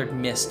a colored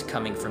mist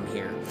coming from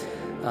here.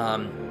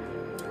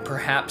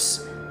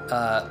 Perhaps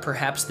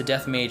the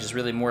Death Mage is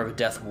really more of a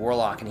Death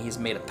Warlock, and he's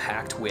made a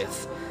pact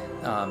with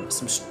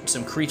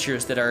some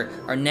creatures that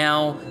are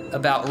now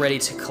about ready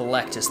to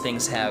collect as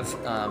things have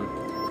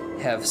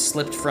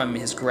slipped from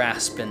his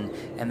grasp and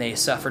they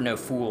suffer no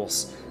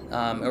fools.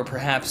 Or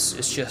perhaps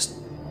it's just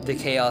the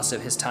chaos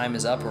of his time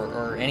is up,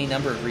 or any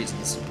number of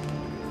reasons.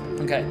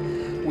 Okay,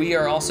 we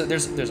are also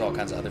there's all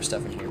kinds of other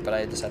stuff in here, but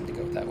I decided to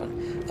go with that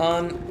one.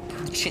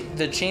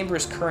 The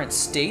chamber's current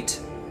state,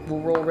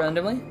 we'll roll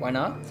randomly. Why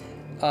not?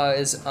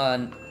 Is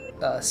on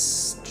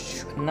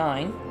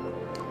 9.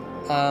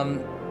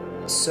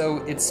 So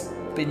it's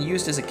been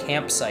used as a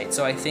campsite.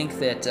 So I think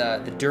that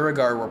the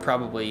Duragar were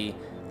probably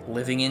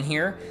living in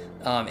here.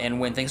 And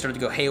when things started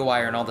to go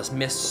haywire and all this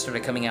mist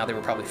started coming out, they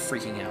were probably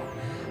freaking out.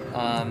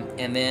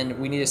 And then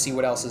we need to see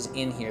what else is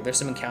in here. There's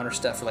some encounter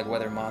stuff for like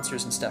whether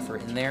monsters and stuff are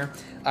in there.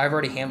 I've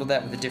already handled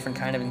that with a different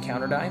kind of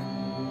encounter die.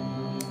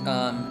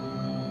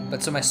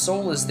 But so my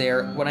soul is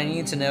there. What I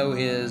need to know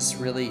is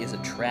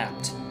it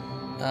trapped?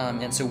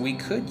 And so we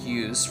could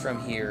use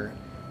from here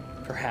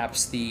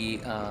perhaps the,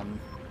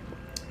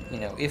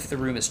 if the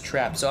room is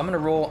trapped. So I'm going to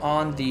roll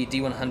on the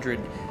D100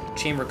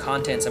 chamber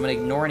contents. I'm going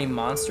to ignore any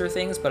monster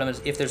things, but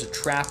if there's a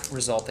trap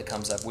result that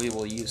comes up, we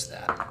will use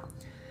that.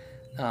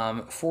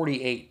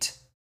 48.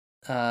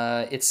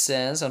 It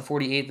says on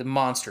 48 the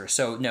monster.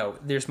 So no,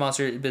 there's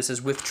monster. This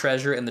is with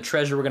treasure, and the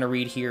treasure we're going to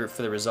read here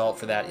for the result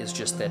for that is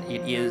just that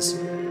it is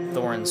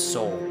Thorin's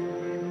soul.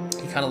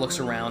 He kind of looks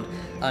around,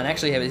 and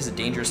actually has a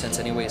danger sense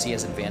anyways. He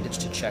has advantage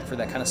to check for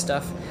that kind of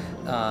stuff.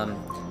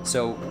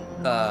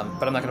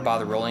 But I'm not going to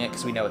bother rolling it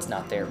because we know it's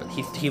not there. But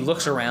he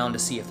looks around to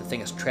see if the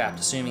thing is trapped,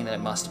 assuming that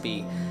it must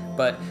be.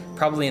 But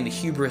probably in the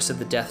hubris of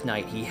the Death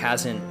Knight, he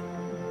hasn't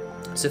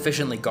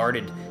sufficiently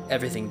guarded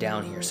everything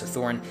down here. So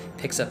Thorin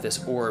picks up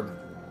this orb,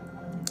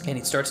 and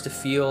he starts to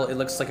feel, it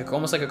looks like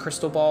almost like a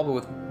crystal ball, but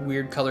with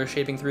weird color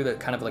shaping through that,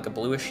 kind of like a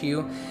bluish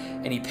hue.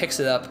 And he picks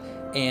it up,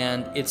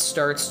 and it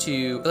starts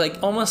to,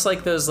 almost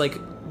like those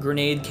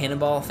grenade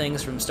cannonball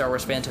things from Star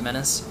Wars Phantom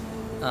Menace.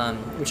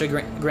 Which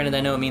granted, I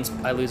know it means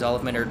I lose all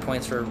of my nerd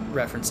points for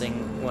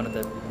referencing one of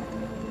the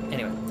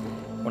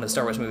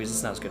Star Wars movies.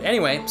 It's not as good.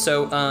 Anyway,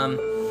 so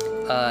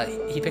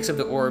he picks up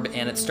the orb,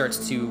 and it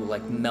starts to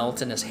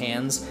melt in his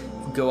hands,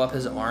 go up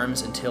his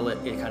arms until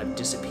it kind of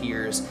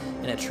disappears,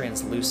 and it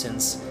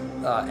translucents,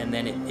 and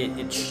then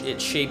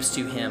it shapes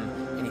to him,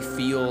 and he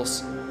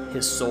feels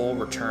his soul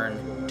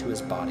return to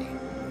his body.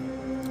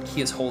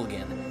 He is whole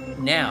again.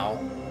 Now,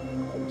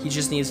 he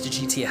just needs to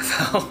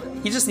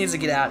GTFO. He just needs to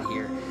get out of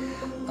here.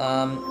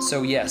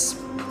 So yes,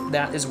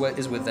 that is what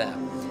is with that.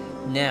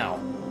 Now,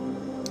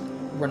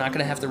 we're not going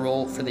to have to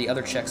roll for the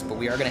other checks, but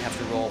we are going to have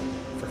to roll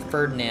for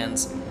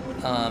Ferdinand's,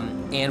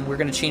 and we're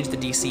going to change the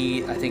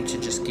DC, I think, to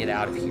just get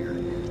out of here.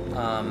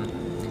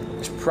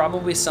 There's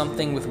probably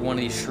something with one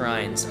of these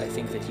shrines I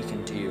think that he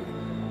can do.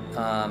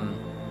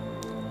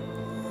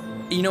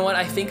 You know what?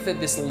 I think that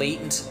this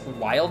latent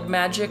wild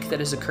magic that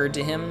has occurred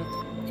to him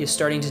is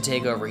starting to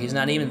take over. He's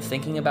not even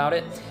thinking about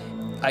it.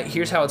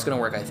 Here's how it's going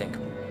to work, I think.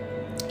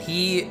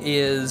 He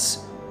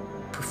is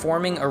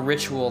performing a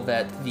ritual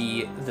that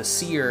the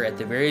seer at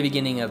the very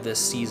beginning of this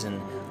season,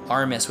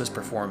 Armis, was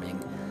performing.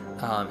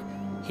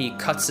 He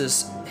cuts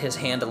his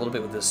hand a little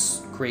bit with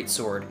this great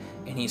sword,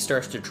 and he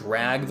starts to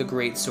drag the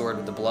great sword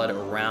with the blood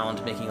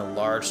around, making a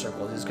large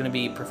circle. He's going to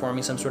be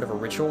performing some sort of a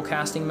ritual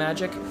casting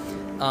magic.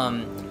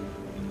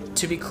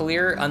 To be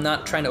clear, I'm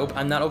not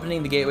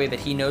opening the gateway that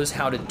he knows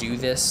how to do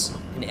this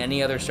in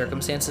any other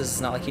circumstances.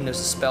 It's not like he knows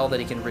a spell that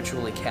he can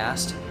ritually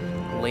cast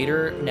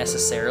later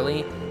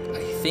necessarily.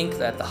 I think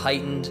that the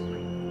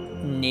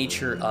heightened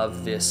nature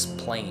of this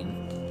plane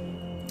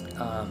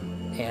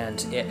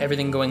and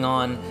everything going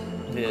on,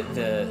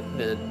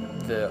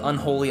 the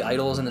unholy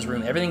idols in this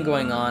room, everything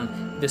going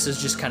on, this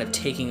is just kind of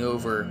taking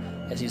over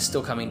as he's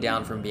still coming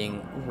down from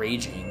being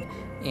raging.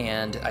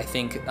 And I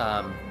think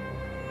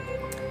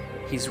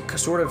he's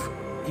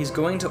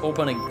going to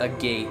open a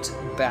gate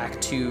back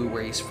to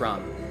where he's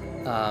from.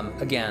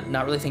 Again,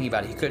 not really thinking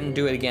about it. He couldn't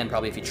do it again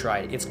probably if he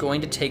tried. It's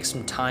going to take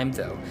some time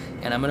though,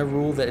 and I'm going to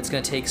rule that it's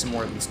going to take some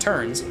more of these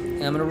turns,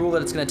 and I'm going to rule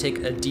that it's going to take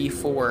a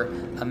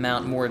d4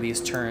 amount more of these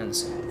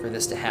turns for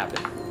this to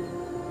happen.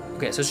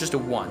 Okay, so it's just a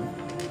 1.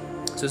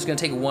 So it's going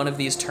to take one of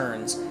these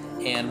turns,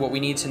 and what we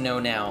need to know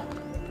now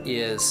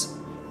is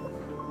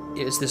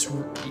this,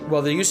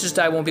 well, the usage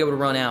die won't be able to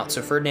run out,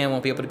 so Ferdinand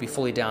won't be able to be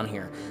fully down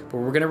here. But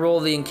we're going to roll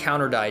the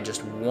encounter die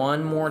just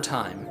one more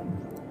time.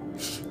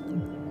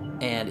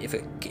 And if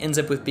it ends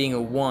up with being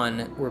a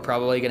 1, we're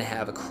probably going to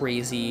have a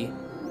crazy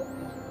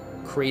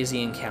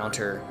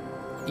encounter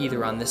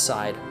either on this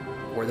side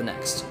or the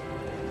next.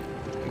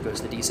 Here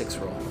goes the d6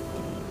 roll.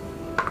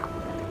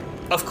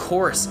 Of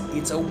course,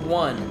 it's a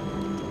 1,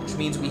 which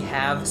means we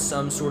have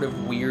some sort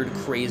of weird,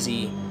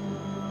 crazy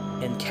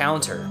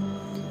encounter.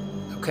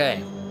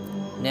 Okay,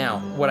 now,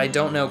 what I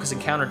don't know, because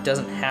encounter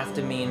doesn't have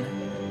to mean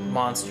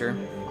monster,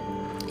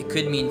 it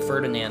could mean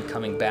Ferdinand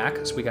coming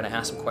back, so we got to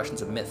ask some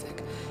questions of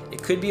Mythic.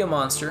 It could be a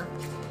monster.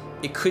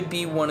 It could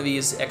be one of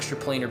these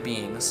extraplanar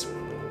beings.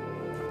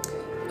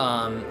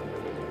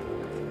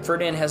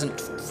 Ferdinand hasn't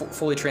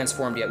fully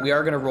transformed yet. We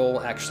are going to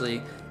roll,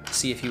 actually,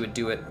 see if he would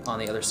do it on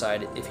the other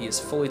side, if he is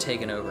fully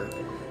taken over.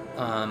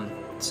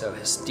 So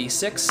his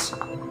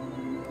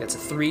d6, that's a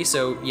 3,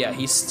 so yeah,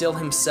 he's still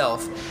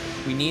himself.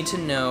 We need to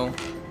know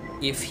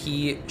if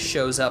he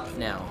shows up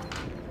now,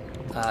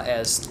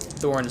 as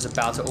Thorin is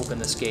about to open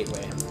this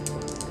gateway.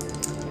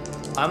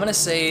 I'm going to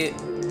say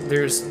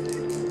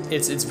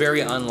it's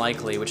very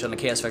unlikely, which on the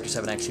Chaos Factor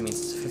 7 actually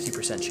means it's a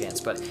 50%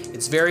 chance, but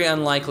it's very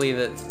unlikely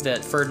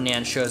that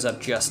Ferdinand shows up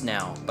just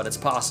now, but it's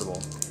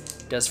possible.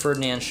 Does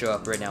Ferdinand show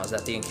up right now? Is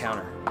that the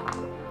encounter?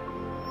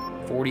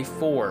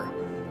 44.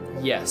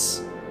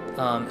 Yes.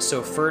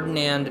 So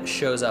Ferdinand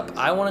shows up.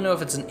 I want to know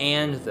if it's an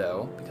and,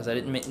 though, because I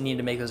didn't need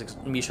to make those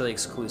mutually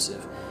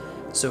exclusive.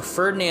 So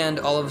Ferdinand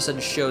all of a sudden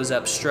shows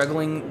up,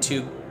 struggling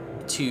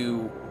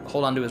to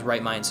hold on to his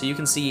right mind. So you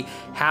can see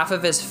half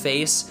of his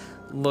face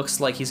looks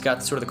like he's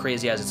got sort of the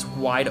crazy eyes. It's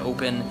wide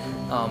open,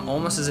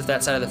 almost as if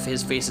that side of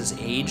his face is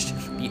aged.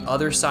 The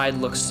other side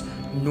looks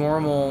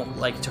normal,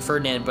 like to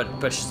Ferdinand, but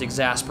just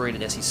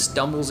exasperated as he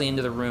stumbles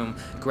into the room,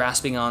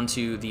 grasping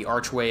onto the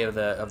archway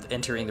of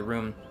entering the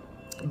room,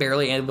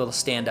 barely able to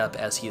stand up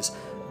as he's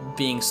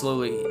being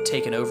slowly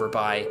taken over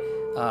by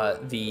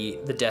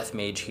the death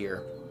mage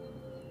here.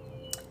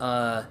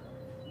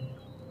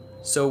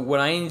 So what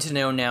I need to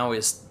know now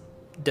is,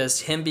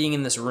 does him being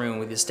in this room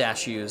with his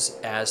statues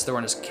as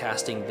Thorin is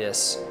casting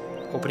this,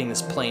 opening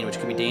this plane, which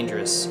could be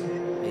dangerous,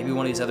 maybe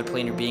one of these other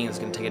planar beings is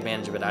going to take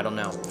advantage of it, I don't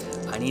know.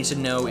 I need to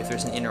know if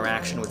there's an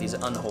interaction with these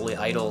unholy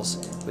idols,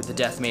 with the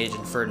Death Mage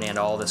and Ferdinand,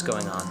 all this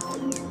going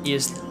on.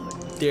 Is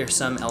there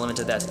some element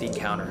of that to the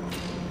encounter?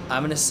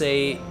 I'm gonna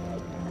say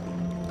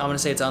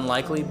it's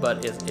unlikely,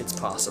 but it's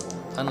possible.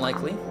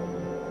 Unlikely?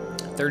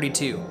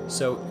 32.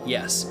 So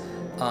yes.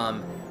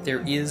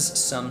 There is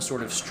some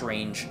sort of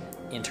strange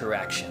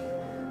interaction.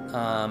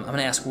 I'm going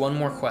to ask one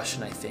more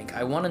question, I think.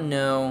 I want to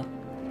know...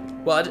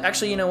 Well,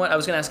 actually, you know what? I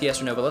was going to ask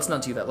yes or no, but let's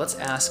not do that. Let's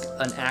ask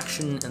an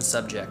action and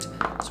subject.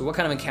 So what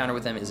kind of encounter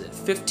with them is it?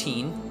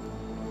 15.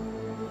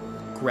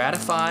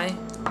 Gratify.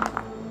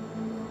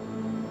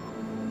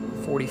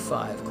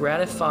 45.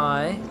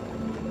 Gratify.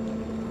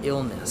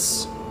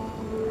 Illness.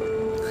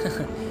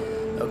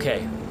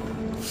 Okay.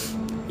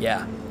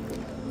 Yeah.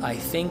 I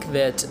think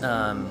that...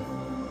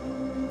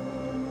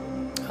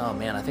 Oh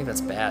man, I think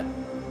that's bad.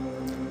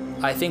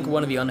 I think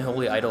one of the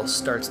unholy idols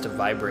starts to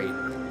vibrate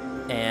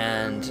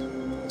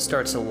and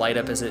starts to light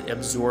up as it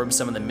absorbs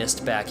some of the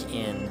mist back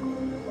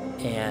in.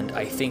 And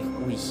I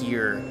think we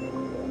hear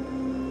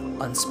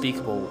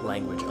unspeakable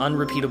language,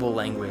 unrepeatable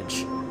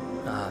language.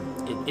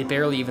 It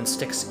barely even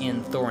sticks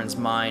in Thorin's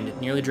mind,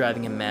 nearly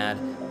driving him mad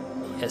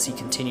as he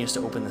continues to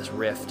open this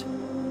rift.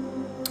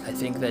 I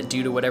think that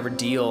due to whatever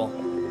deal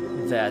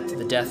that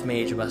the Death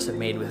Mage must have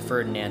made with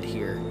Ferdinand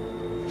here,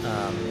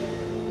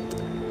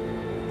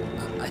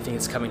 I think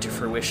it's coming to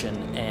fruition,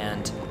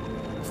 and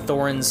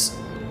Thorin's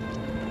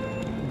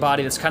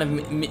body that's kind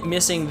of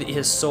missing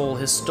his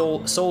soul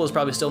soul is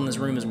probably still in this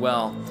room as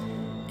well,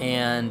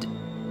 and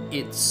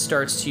it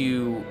starts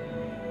to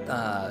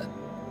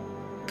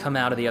come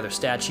out of the other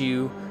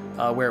statue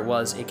where it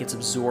was. It gets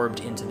absorbed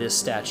into this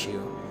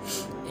statue,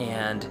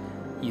 and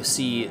you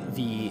see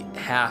the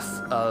half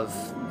of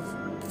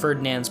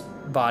Ferdinand's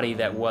body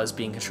that was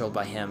being controlled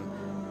by him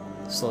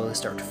slowly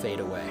start to fade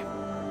away.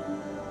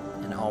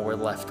 And all we're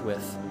left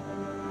with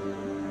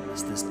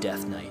is this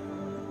Death Knight.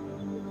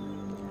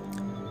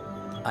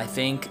 I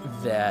think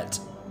that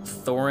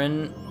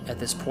Thorin, at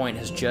this point,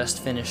 has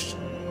just finished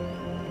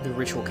the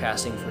ritual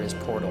casting for his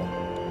portal.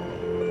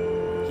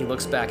 He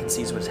looks back and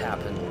sees what's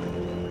happened,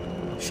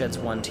 sheds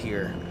one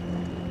tear,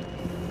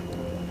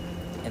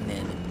 and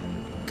then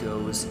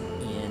goes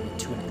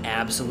into an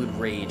absolute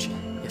rage.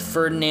 If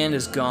Ferdinand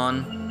is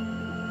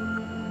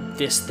gone,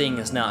 this thing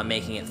is not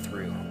making it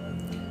through.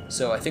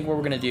 So I think what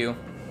we're going to do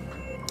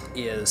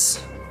is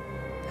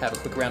have a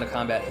quick round of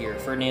combat here.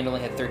 Ferdinand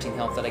only had 13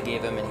 health that I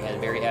gave him, and he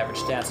had very average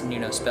stats and knew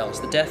no spells.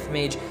 The Death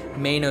Mage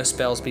may know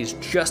spells, but he's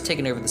just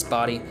taken over this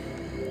body,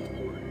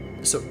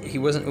 so he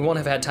won't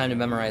have had time to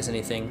memorize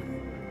anything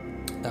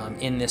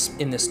in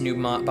this new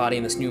body,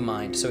 in this new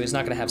mind. So he's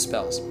not going to have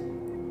spells.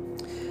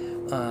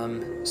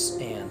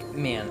 And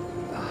man,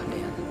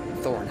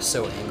 Thorn is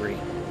so angry.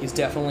 He's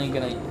definitely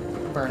going to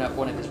burn up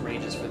one of his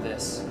rages for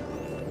this.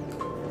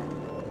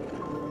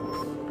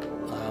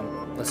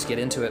 Let's get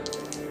into it.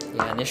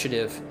 Yeah,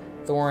 initiative.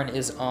 Thorn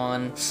is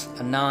on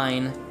a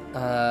 9.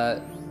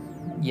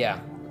 Yeah,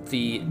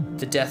 the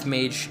Death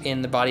Mage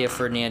in the body of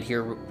Ferdinand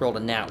here rolled a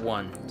nat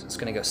 1, so it's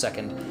going to go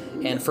second.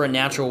 And for a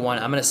natural 1,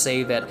 I'm going to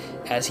say that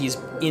as he's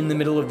in the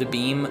middle of the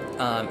beam,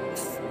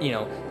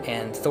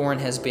 and Thorn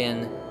has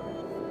been,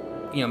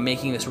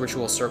 making this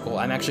ritual circle,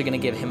 I'm actually going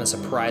to give him a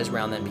surprise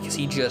round then, because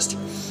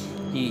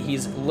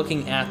he's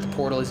looking at the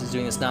portal as he's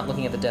doing this, not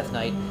looking at the Death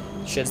Knight,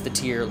 sheds the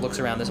tear, looks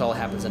around. This all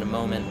happens in a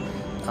moment.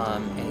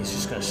 And he's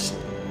just going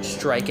to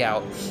strike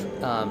out,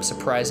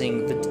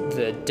 surprising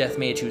the Death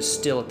Mage, who's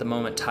still at the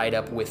moment tied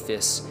up with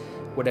this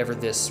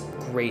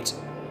great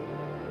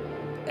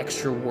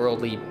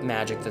extra-worldly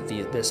magic that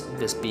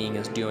this being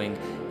is doing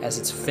as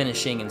it's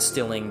finishing and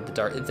stilling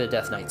the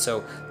Death Knight.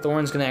 So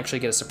Thorn's going to actually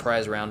get a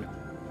surprise round.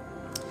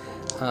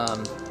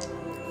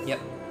 Yep.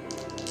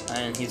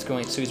 And he's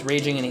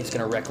raging, and he's going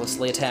to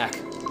recklessly attack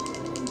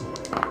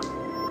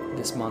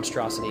this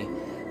monstrosity.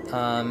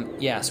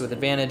 So with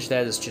advantage,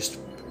 that is just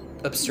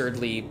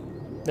absurdly,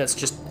 that's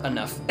just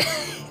enough.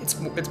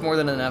 it's more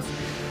than enough.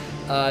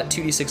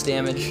 2d6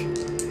 damage.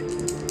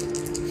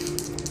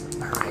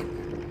 Alright.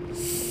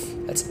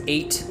 That's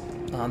 8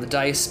 on the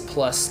dice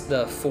plus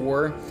the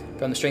 4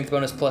 from the strength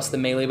bonus plus the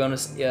melee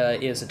bonus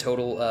is a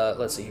total,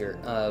 let's see here,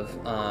 of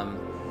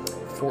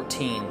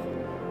 14,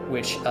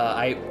 which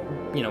I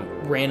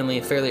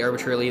randomly, fairly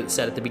arbitrarily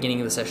said at the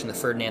beginning of the session that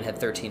Ferdinand had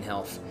 13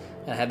 health.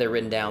 And I had that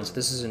written down, so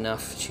this is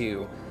enough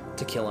to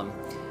kill him.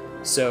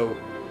 So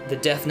the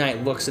Death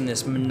Knight looks in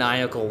this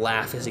maniacal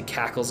laugh as he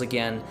cackles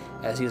again,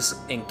 as he's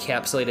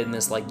encapsulated in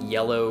this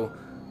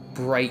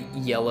bright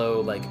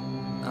yellow,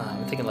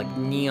 I'm thinking like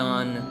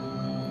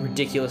neon,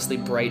 ridiculously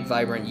bright,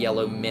 vibrant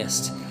yellow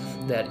mist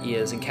that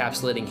is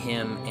encapsulating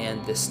him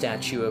and the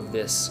statue of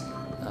this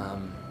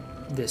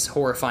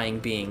horrifying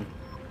being.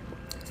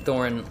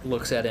 Thorn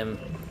looks at him,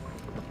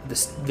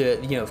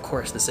 of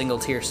course, the single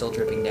tear still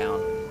dripping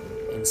down,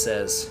 and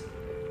says,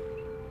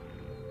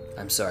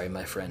 "I'm sorry,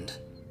 my friend,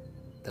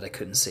 that I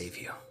couldn't save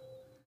you.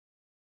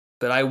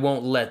 But I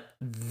won't let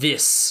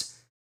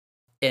this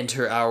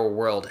enter our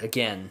world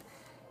again."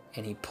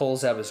 And he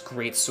pulls out his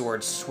great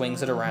sword,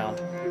 swings it around,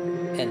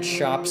 and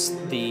chops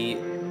the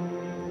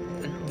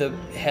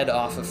head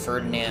off of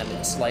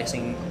Ferdinand,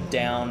 slicing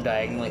down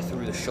diagonally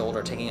through the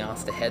shoulder, taking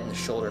off the head and the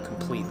shoulder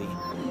completely.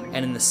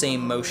 And in the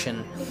same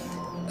motion,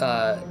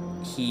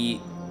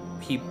 he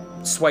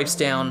swipes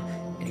down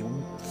and he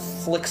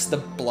flicks the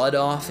blood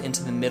off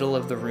into the middle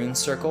of the rune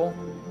circle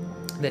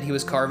that he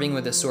was carving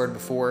with his sword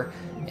before,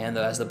 and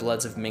as the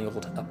bloods have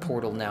mingled, a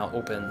portal now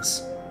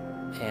opens,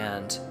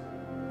 and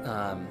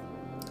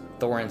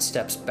Thorin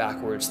steps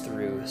backwards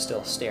through,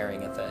 still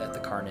staring at the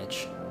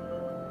carnage.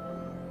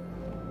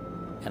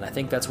 And I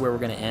think that's where we're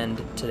going to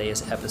end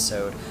today's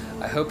episode.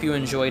 I hope you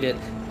enjoyed it.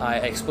 I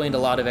explained a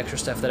lot of extra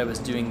stuff that I was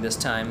doing this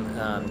time.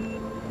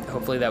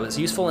 Hopefully that was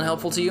useful and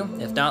helpful to you.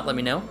 If not, let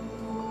me know.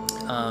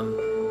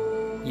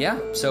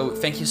 So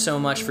thank you so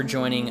much for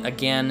joining.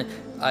 Again,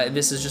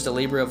 this is just a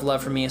labor of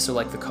love for me, so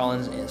like the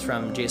call-ins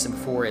from Jason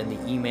before and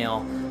the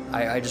email,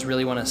 I just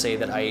really want to say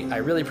that I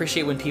really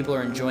appreciate when people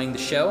are enjoying the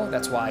show.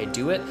 That's why I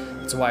do it.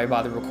 That's why I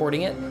bother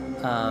recording it.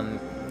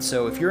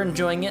 So if you're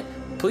enjoying it,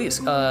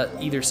 please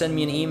either send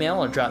me an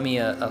email or drop me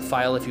a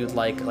file if you'd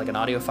like an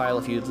audio file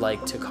if you'd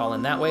like to call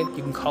in that way.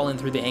 You can call in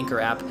through the Anchor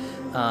app.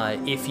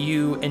 If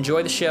you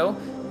enjoy the show,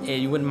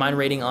 you wouldn't mind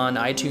rating on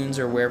iTunes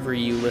or wherever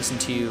you listen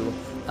to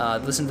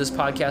this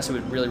podcast, it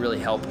would really, really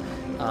help.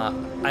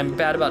 I'm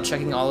bad about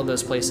checking all of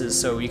those places,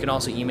 so you can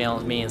also email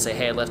me and say,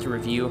 hey, I left a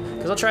review,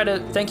 because I'll try to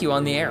thank you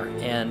on the air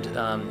and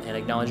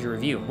acknowledge your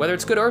review. Whether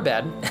it's good or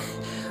bad,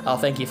 I'll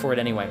thank you for it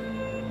anyway.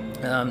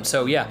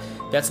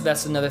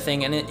 That's another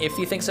thing. And if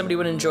you think somebody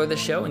would enjoy the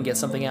show and get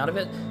something out of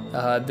it,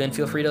 then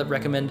feel free to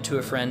recommend it to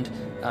a friend.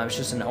 It's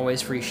just an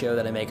always free show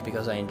that I make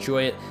because I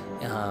enjoy it,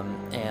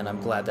 and I'm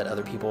glad that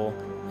other people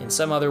in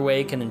some other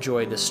way can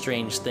enjoy this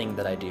strange thing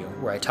that I do,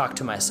 where I talk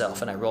to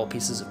myself and I roll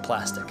pieces of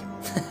plastic.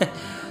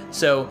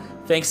 So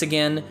thanks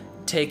again,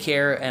 take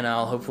care, and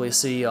I'll hopefully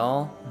see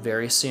y'all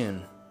very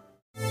soon.